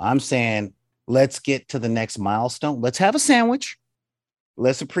 I'm saying let's get to the next milestone. Let's have a sandwich.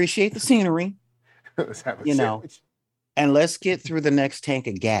 Let's appreciate the scenery. Let's have a sandwich. And let's get through the next tank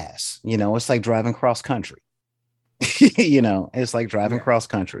of gas. It's like driving cross country. It's like driving cross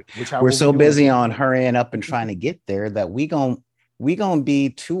country. We're so busy on hurrying up and trying to get there that we gonna be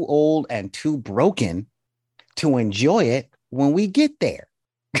too old and too broken to enjoy it when we get there.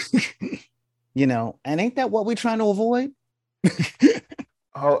 And ain't that what we're trying to avoid?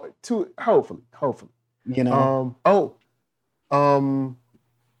 Hopefully.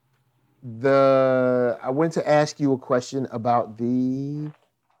 I went to ask you a question about the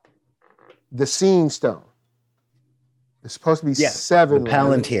Seeing Stone. It's supposed to be 7. The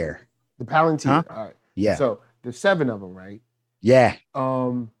Palantir. Right? The Palantir. Huh? All right. Yeah. So there's 7 of them, right? Yeah.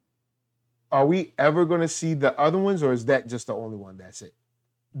 Are we ever going to see the other ones, or is that just the only one? That's it.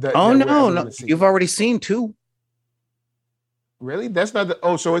 No. You've already seen 2. Really? That's not the.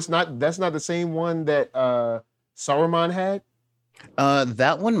 Oh, so it's not. That's not the same one that Saruman had.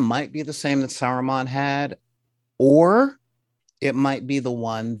 That one might be the same that Saruman had, or it might be the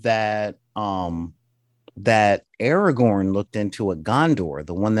one that that Aragorn looked into at Gondor,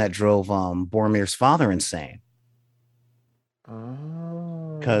 the one that drove Boromir's father insane.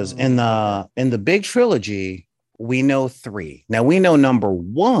 Because in the big trilogy, we know 3. Now we know number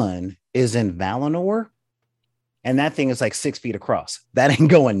 1 is in Valinor, and that thing is like 6 feet across. That ain't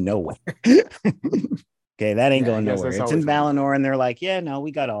going nowhere. Okay, that ain't going nowhere. It's in Valinor, and they're like, yeah, no,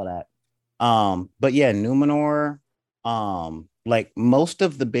 we got all that. But yeah, Numenor, like most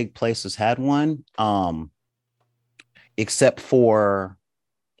of the big places had one, except for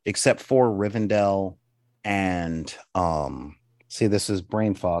Rivendell and see, this is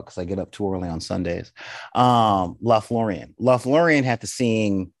brain fog because I get up too early on Sundays. Lothlorien. Lothlorien had the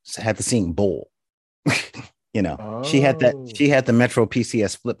seeing bowl. She had the Metro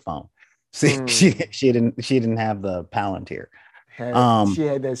PCS flip phone. See, she didn't have the Palantir. She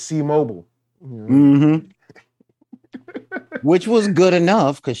had that C-Mobile. Mm-hmm. Which was good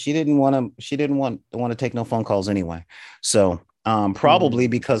enough because she didn't want to take no phone calls anyway. So probably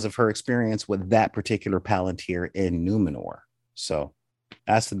because of her experience with that particular Palantir in Numenor. So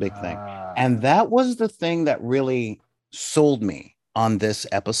that's the big thing. And that was the thing that really sold me on this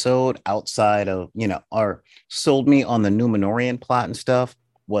episode outside of, or sold me on the Numenorian plot and stuff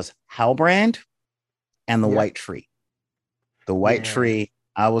was Halbrand and the White Tree. The White Tree,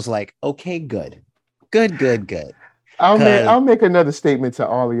 I was like, okay, good. I'll make another statement to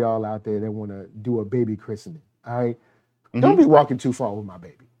all of y'all out there that want to do a baby christening. All right. Don't be walking too far with my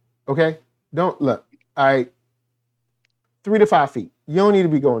baby. Okay? Don't look. All right. 3 to 5 feet. You don't need to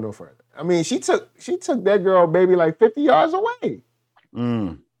be going no further. I mean, she took that girl baby like 50 yards away.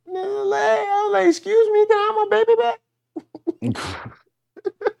 I was like, excuse me, can I have my baby back?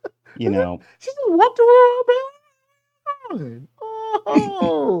 She just walked around, baby.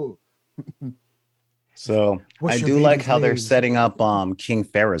 Oh. So I do like how they're setting up King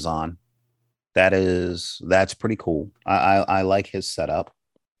Pharazôn. That's pretty cool. I like his setup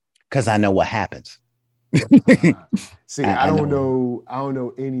because I know what happens. See, I don't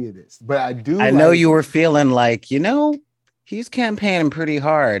know any of this, but I do. I know you were feeling like, he's campaigning pretty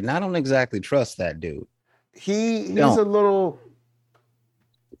hard, and I don't exactly trust that dude. He's a little,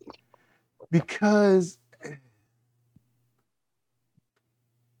 because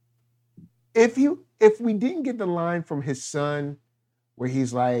if we didn't get the line from his son where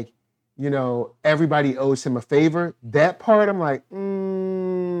he's like, everybody owes him a favor, that part I'm like,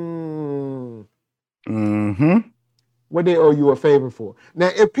 what they owe you a favor for?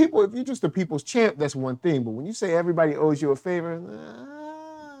 Now, if you're just the people's champ, that's one thing. But when you say everybody owes you a favor,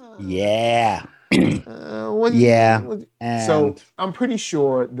 so I'm pretty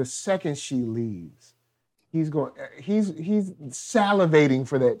sure the second she leaves, he's salivating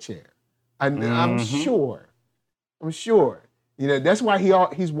for that chair. I'm sure. That's why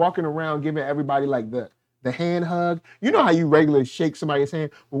he's walking around giving everybody like the hand hug. You know how you regularly shake somebody's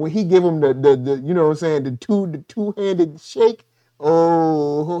hand, but when he give him the the two-handed shake.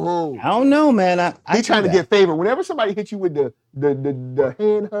 Oh, I don't know, man. He's trying to get favor. Whenever somebody hits you with the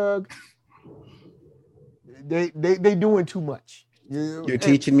hand hug, they doing too much. You're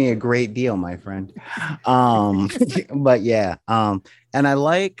teaching me a great deal, my friend. But yeah, and I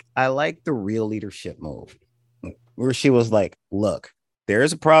like the real leadership move where she was like, look,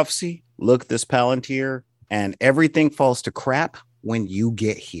 there's a prophecy. Look, this Palantir, and everything falls to crap when you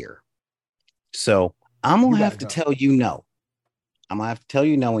get here. So I'm gonna have to tell you no. I'm gonna have to tell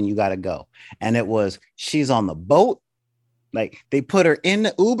you no, and you gotta go. And it was, she's on the boat. Like, they put her in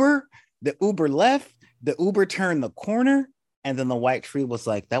the Uber left, the Uber turned the corner, and then the White Tree was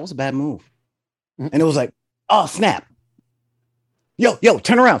like, that was a bad move. And it was like, oh, snap. Yo,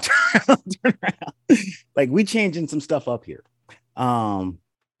 turn around. Like, we changing some stuff up here. I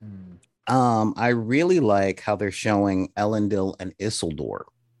really like how they're showing Elendil and Isildur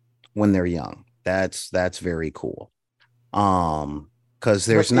when they're young. That's very cool. Because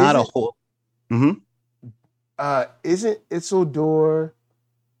there's not a whole. Isn't Isildur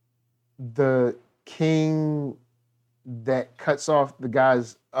the king that cuts off the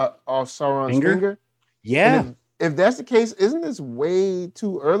guy's off Sauron's finger? Yeah. If that's the case, isn't this way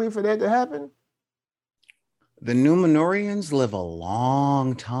too early for that to happen? The Numenorians live a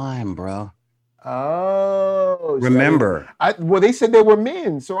long time, bro. Oh, remember? They said they were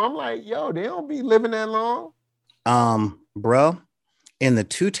men, so I'm like, yo, they don't be living that long. Bro, in the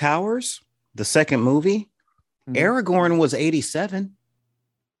Two Towers, the second movie, Aragorn was 87.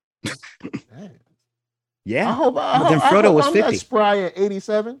 Yeah, but then Frodo was 50. I'm not spry at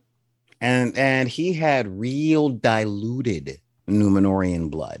 87. And he had real diluted Numenorian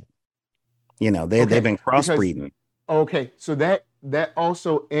blood. They've been crossbreeding. Okay, so that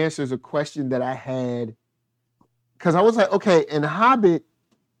also answers a question that I had, because I was like, okay, in Hobbit,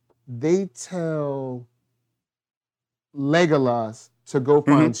 they tell Legolas to go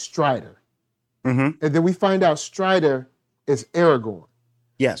find Strider, and then we find out Strider is Aragorn.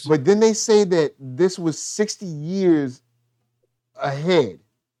 Yes, but then they say that this was 60 years ahead.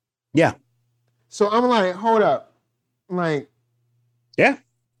 Yeah. So I'm like, hold up. I'm like, yeah.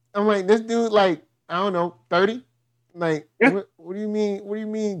 I'm like, this dude, like, I don't know, 30? Like, yeah. What do you mean? What do you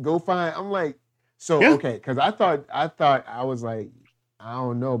mean go find? I'm like, okay, because I thought I was like, I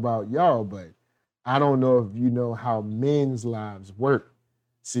don't know about y'all, but I don't know if you know how men's lives work.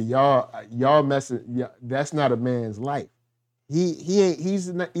 See, y'all messing. Yeah, that's not a man's life.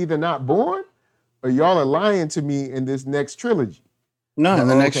 He's either not born or y'all are lying to me in this next trilogy. No, in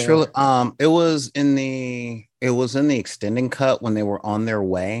the next trilogy. It was in the it was in the extending cut when they were on their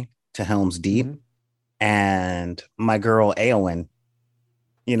way to Helm's Deep, and my girl Eowyn,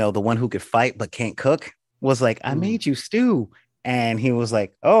 the one who could fight but can't cook, was like, I made you stew. And he was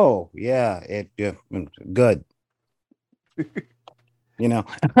like, oh, yeah, good.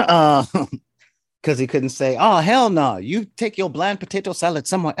 Because he couldn't say, oh, hell no, you take your bland potato salad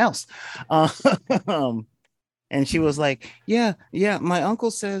somewhere else. And she was like, yeah, my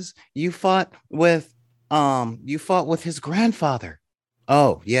uncle says you fought with his grandfather.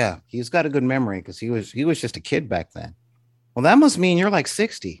 Oh, yeah, he's got a good memory because he was just a kid back then. Well, that must mean you're like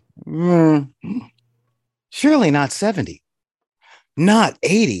 60. Surely not 70. Not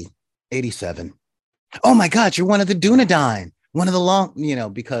 80. 87. Oh my God, you're one of the Dunedain. One of the long,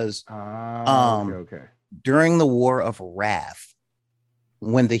 because okay. During the War of Wrath,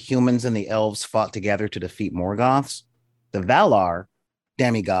 when the humans and the elves fought together to defeat Morgoths, the Valar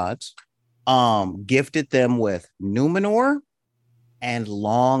demigods gifted them with Numenor and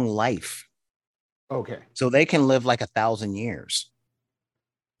long life. Okay. So they can live like 1,000 years.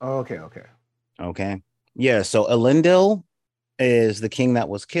 Okay. Yeah, so Elendil is the king that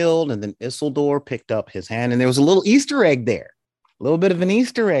was killed, and then Isildur picked up his hand, and there was a little Easter egg there. A little bit of an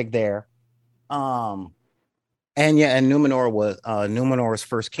Easter egg there. And Numenor's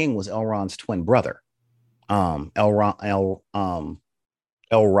first king was Elrond's twin brother. Elrod.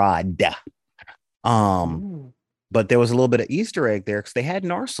 But there was a little bit of Easter egg there because they had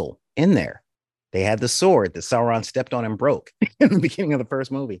Narsil in there. They had the sword that Sauron stepped on and broke in the beginning of the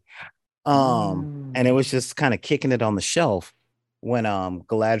first movie. And it was just kind of kicking it on the shelf when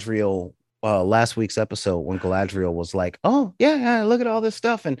Galadriel, last week's episode, when Galadriel was like, oh yeah, look at all this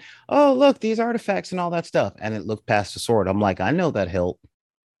stuff, and oh look, these artifacts and all that stuff, and it looked past the sword. I'm like, I know that hilt.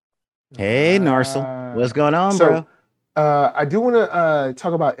 Hey Narsil, what's going on, bro? I do want to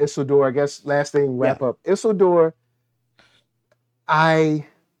talk about Isildur. I guess last thing, wrap up Isildur.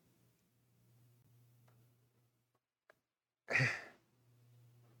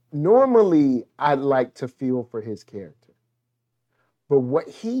 Normally I'd like to feel for his character, but what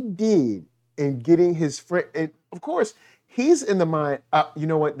he did in getting his friend, and of course he's in the mind, you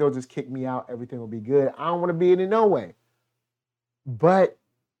know what, they'll just kick me out, everything will be good, I don't want to be in it no way. But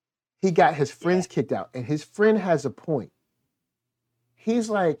he got his friends kicked out, and his friend has a point. He's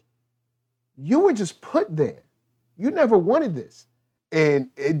like, you were just put there, you never wanted this, and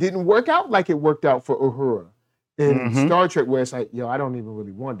it didn't work out like it worked out for Uhura in Star Trek, where it's like, yo, I don't even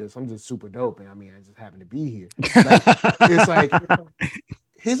really want this, I'm just super dope, and I mean, I just happen to be here. Like, it's like,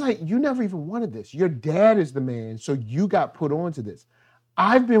 he's like, you never even wanted this. Your dad is the man, so you got put onto this.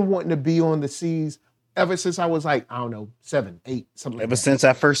 I've been wanting to be on the seas ever since I was like, I don't know, 7, 8, something like that. Ever since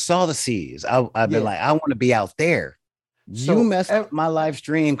I first saw the seas, I've been like, I want to be out there. So, you messed up my life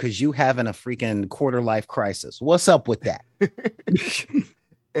dream because you having a freaking quarter life crisis. What's up with that?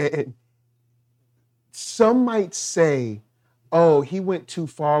 And some might say, oh, he went too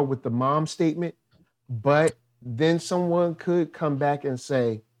far with the mom statement, but then someone could come back and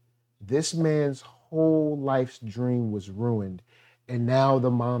say, this man's whole life's dream was ruined, and now the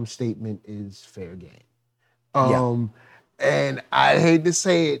mom statement is fair game. And I hate to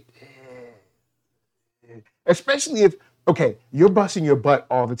say it, especially if, okay, you're busting your butt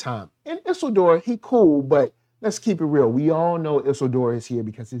all the time. And Isildur, he cool, but let's keep it real. We all know Isildur is here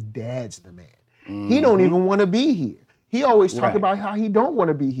because his dad's the man. He don't even want to be here. He always talk about how he don't want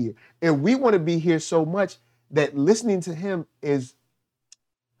to be here. And we want to be here so much that listening to him is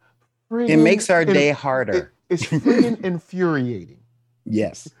it makes our day harder. It's freaking infuriating.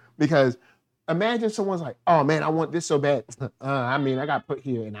 Yes. Because imagine someone's like, oh man, I want this so bad. I mean, I got put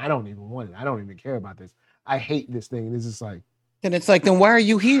here and I don't even want it. I don't even care about this. I hate this thing. And it's just like, and it's like, then why are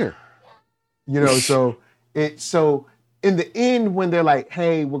you here? So in the end, when they're like,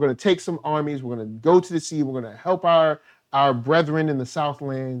 hey, we're going to take some armies, we're going to go to the sea, we're going to help our brethren in the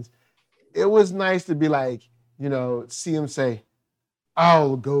Southlands. It was nice to be like, see him say,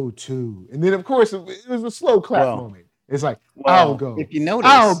 I'll go too. And then, of course, it was a slow clap moment. It's like, I'll go. If you notice,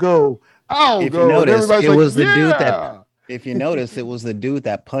 I'll go. If you notice, it was the dude that. If you notice, it was the dude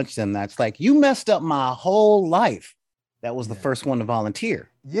that punched him. That's like, you messed up my whole life. That was the first one to volunteer.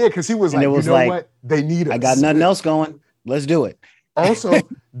 Yeah, because he was like, you know what? They need us. I got nothing else going. Let's do it. Also,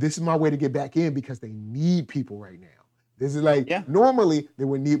 this is my way to get back in because they need people right now. This is like, normally they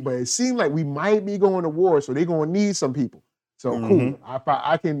would need, but it seemed like we might be going to war, so they're going to need some people. So cool.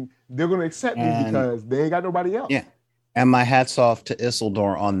 They're going to accept me because they ain't got nobody else. Yeah. And my hat's off to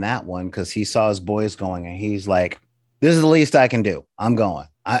Isildur on that one because he saw his boys going and he's like, this is the least I can do. I'm going.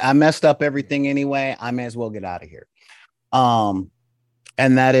 I messed up everything anyway. I may as well get out of here. And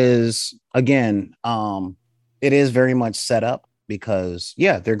that is, again, it is very much set up because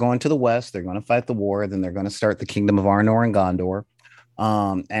they're going to the west, they're going to fight the war, then they're going to start the kingdom of Arnor and Gondor.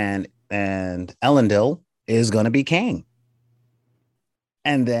 And Elendil is going to be king.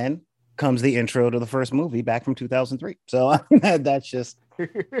 And then comes the intro to the first movie back from 2003. So that's just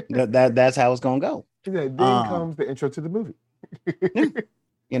that's how it's going to go. Then comes the intro to the movie.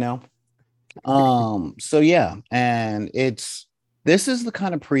 You know. So yeah, and this is the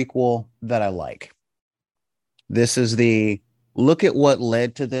kind of prequel that I like. This is the look at what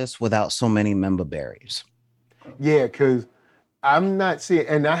led to this without so many member berries. Yeah, because I'm not seeing,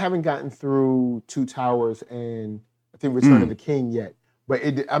 and I haven't gotten through Two Towers and I think Return of the King yet. But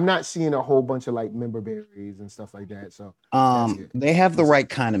I'm not seeing a whole bunch of like member berries and stuff like that. So they have the right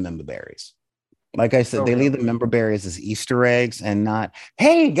kind of member berries. Like I said, they leave the member berries as Easter eggs and not,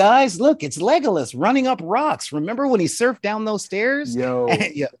 hey guys, look, it's Legolas running up rocks. Remember when he surfed down those stairs? Yo,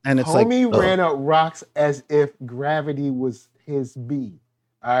 and it's homie ran up rocks as if gravity was his bee.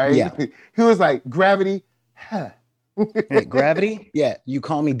 All right. Yeah. He was like, gravity, huh. Hey, gravity? Yeah, you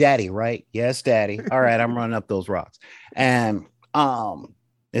call me daddy, right? Yes, daddy. All right, I'm running up those rocks. And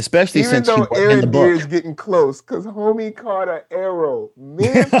especially even since though Arondir is book. getting close, because homie caught an arrow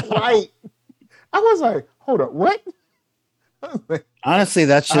mid-flight. I was like, hold up, what? Honestly,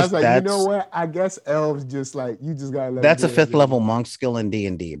 that's just, I was like, you know what? I guess elves just like, you just gotta let that's a 5th level monk skill in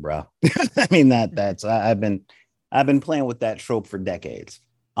D&D, bro. I mean, that's I've been playing with that trope for decades.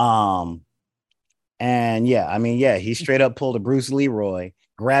 And he straight up pulled a Bruce Leroy,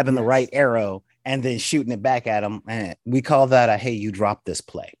 grabbing the right arrow and then shooting it back at him. And we call that a, hey, you dropped this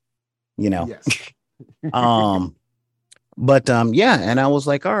play, you know? Yes. And I was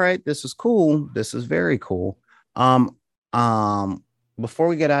like, all right, this is cool. This is very cool. Before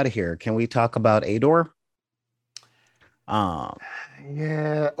we get out of here, can we talk about Ador? Adar.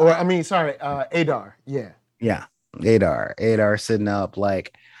 Yeah. Yeah. Adar sitting up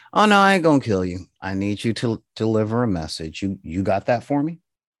like, oh no, I ain't gonna kill you. I need you to deliver a message. You got that for me?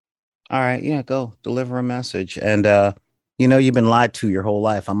 All right, yeah, go deliver a message. And you've been lied to your whole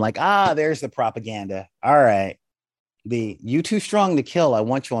life. I'm like, there's the propaganda. All right. You too strong to kill. I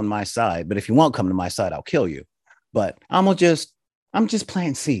want you on my side, but if you won't come to my side, I'll kill you. But I'm just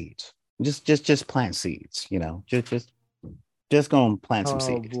planting seeds. Just plant seeds, just gonna plant some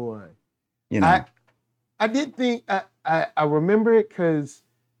seeds. Oh boy. I did think I remember it because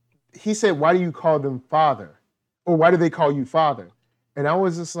he said, why do you call them father? Or why do they call you father? And I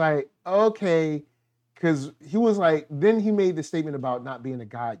was just like, okay, because he was like, then he made the statement about not being a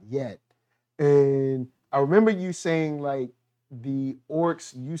god yet. And I remember you saying like the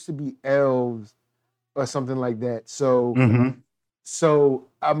orcs used to be elves or something like that. So, so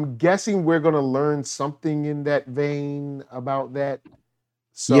I'm guessing we're going to learn something in that vein about that.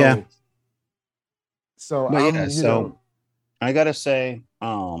 So, yeah. So, I gotta say,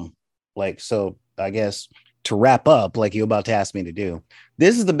 I guess to wrap up, like you're about to ask me to do,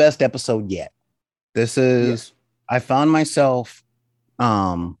 this is the best episode yet. This is, I found myself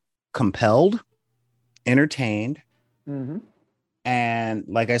compelled, entertained, and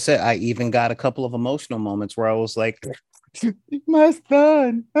like I said, I even got a couple of emotional moments where I was like, my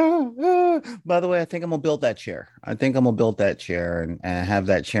son. By the way, I think I'm gonna build that chair. And have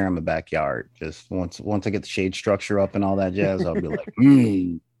that chair in my backyard. Just once I get the shade structure up and all that jazz, I'll be like,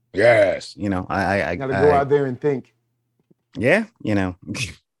 yes. I gotta go out there and think. Yeah,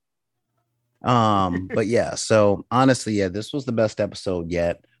 but yeah, so honestly, this was the best episode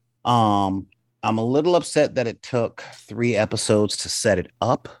yet. I'm a little upset that it took 3 episodes to set it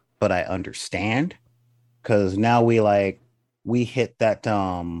up, but I understand. Because now we hit that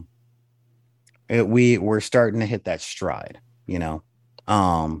we're starting to hit that stride, because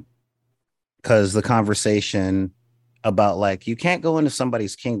the conversation about like you can't go into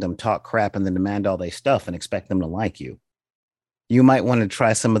somebody's kingdom, talk crap, and then demand all their stuff and expect them to like you. You might want to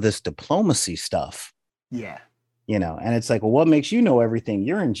try some of this diplomacy stuff. Yeah. And it's like, well, what makes you know everything?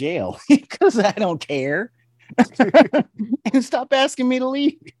 You're in jail. Because I don't care. And stop asking me to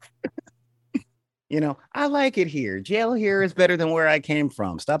leave. I like it here. Jail here is better than where I came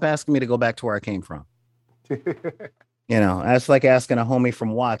from. Stop asking me to go back to where I came from. That's like asking a homie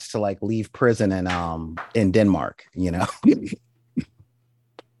from Watts to like leave prison in Denmark,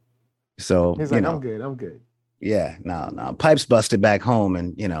 So he's like, I'm good. Yeah, no. Pipes busted back home,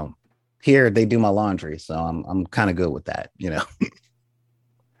 and here they do my laundry, so I'm kind of good with that,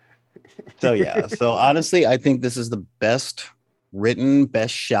 So yeah. So honestly, I think this is the best written,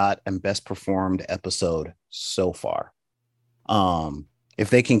 best shot, and best performed episode so far. If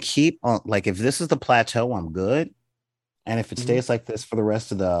they can keep on, like, if this is the plateau, I'm good. And if it stays like this for the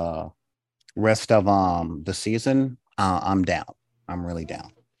rest of the Rest of the season, I'm down. I'm really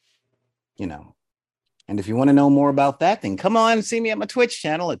down. You know. And if you want to know more about that, then come on and see me at my Twitch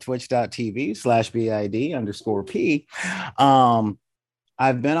channel at twitch.tv/BID_P.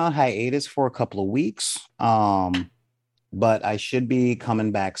 I've been on hiatus for a couple of weeks, but I should be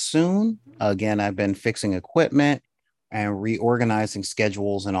coming back soon. Again, I've been fixing equipment and reorganizing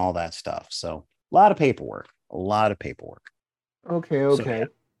schedules and all that stuff. So a lot of paperwork. Okay. So, yeah.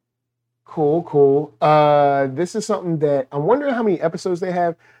 Cool. This is something that I'm wondering how many episodes they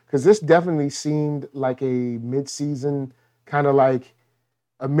have, because this definitely seemed like a mid-season kind of like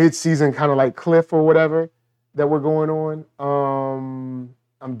cliff or whatever that we're going on.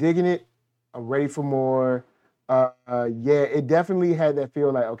 I'm digging it. I'm ready for more. Yeah, it definitely had that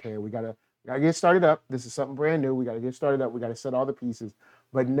feel like, okay, we gotta get started up. This is something brand new. We gotta get started up. We gotta set all the pieces.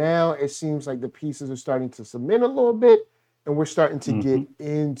 But now it seems like the pieces are starting to cement a little bit, and we're starting to get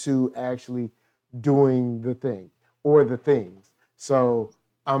into actually doing the thing or the things. So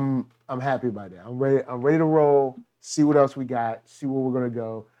I'm happy about that. I'm ready to roll. See what else we got. See where we're gonna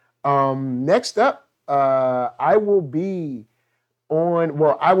go. Next up, I will be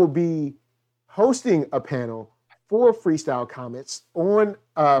hosting a panel for Freestyle Comics on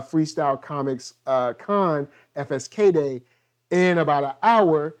Freestyle Comics Con FSK Day in about an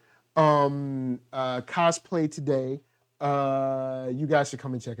hour. Cosplay today. You guys should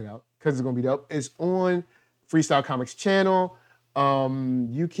come and check it out because it's gonna be dope. It's on Freestyle Comics channel.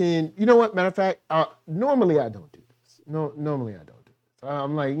 You know what? Matter of fact, normally I don't do this. Normally I don't do this.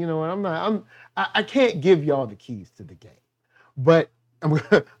 I'm like, you know what? I can't give y'all the keys to the game, but I'm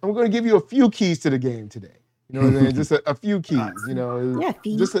gonna give you a few keys to the game today. You know what I'm saying? Just a few keys. You know,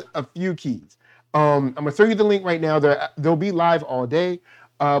 just a few keys. I'm gonna throw you the link right now. They'll be live all day,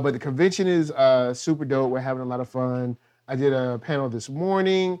 but the convention is super dope. We're having a lot of fun. I did a panel this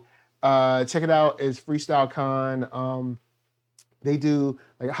morning. Check it out. It's Freestyle Con. They do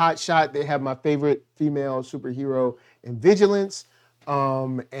like Hot Shot. They have my favorite female superhero in Vigilance.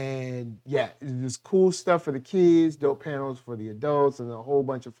 And yeah, it's just cool stuff for the kids, dope panels for the adults, and a whole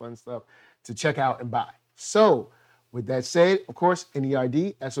bunch of fun stuff to check out and buy. So with that said, of course,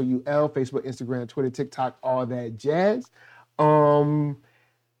 NERD, SOUL, Facebook, Instagram, Twitter, TikTok, all that jazz. Podcasts,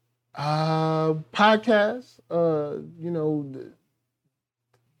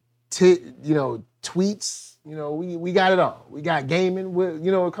 tweets, we got it all. We got gaming,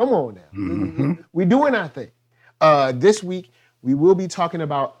 come on now. We're doing our thing. This week, we will be talking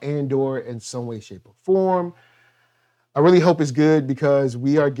about Andor in some way, shape, or form. I really hope it's good because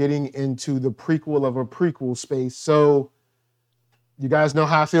we are getting into the prequel of a prequel space. So you guys know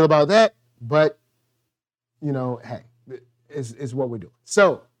how I feel about that, but hey, it's what we're doing.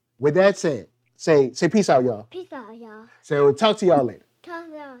 So with that said, say peace out, y'all. Peace out, y'all. Say we'll talk to y'all later. Talk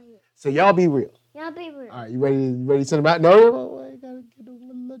to y'all later. So y'all be real. Y'all be real. All right, you ready to send them out? No, I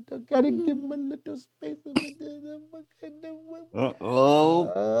gotta get my little space. No. All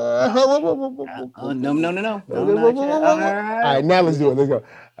right, now let's do it. Let's go.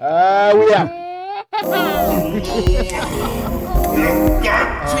 We out. You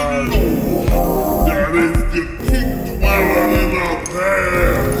got to know that if you keep dwelling in the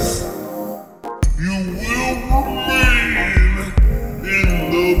past, you will remain in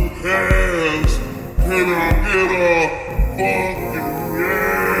the past. Can I get a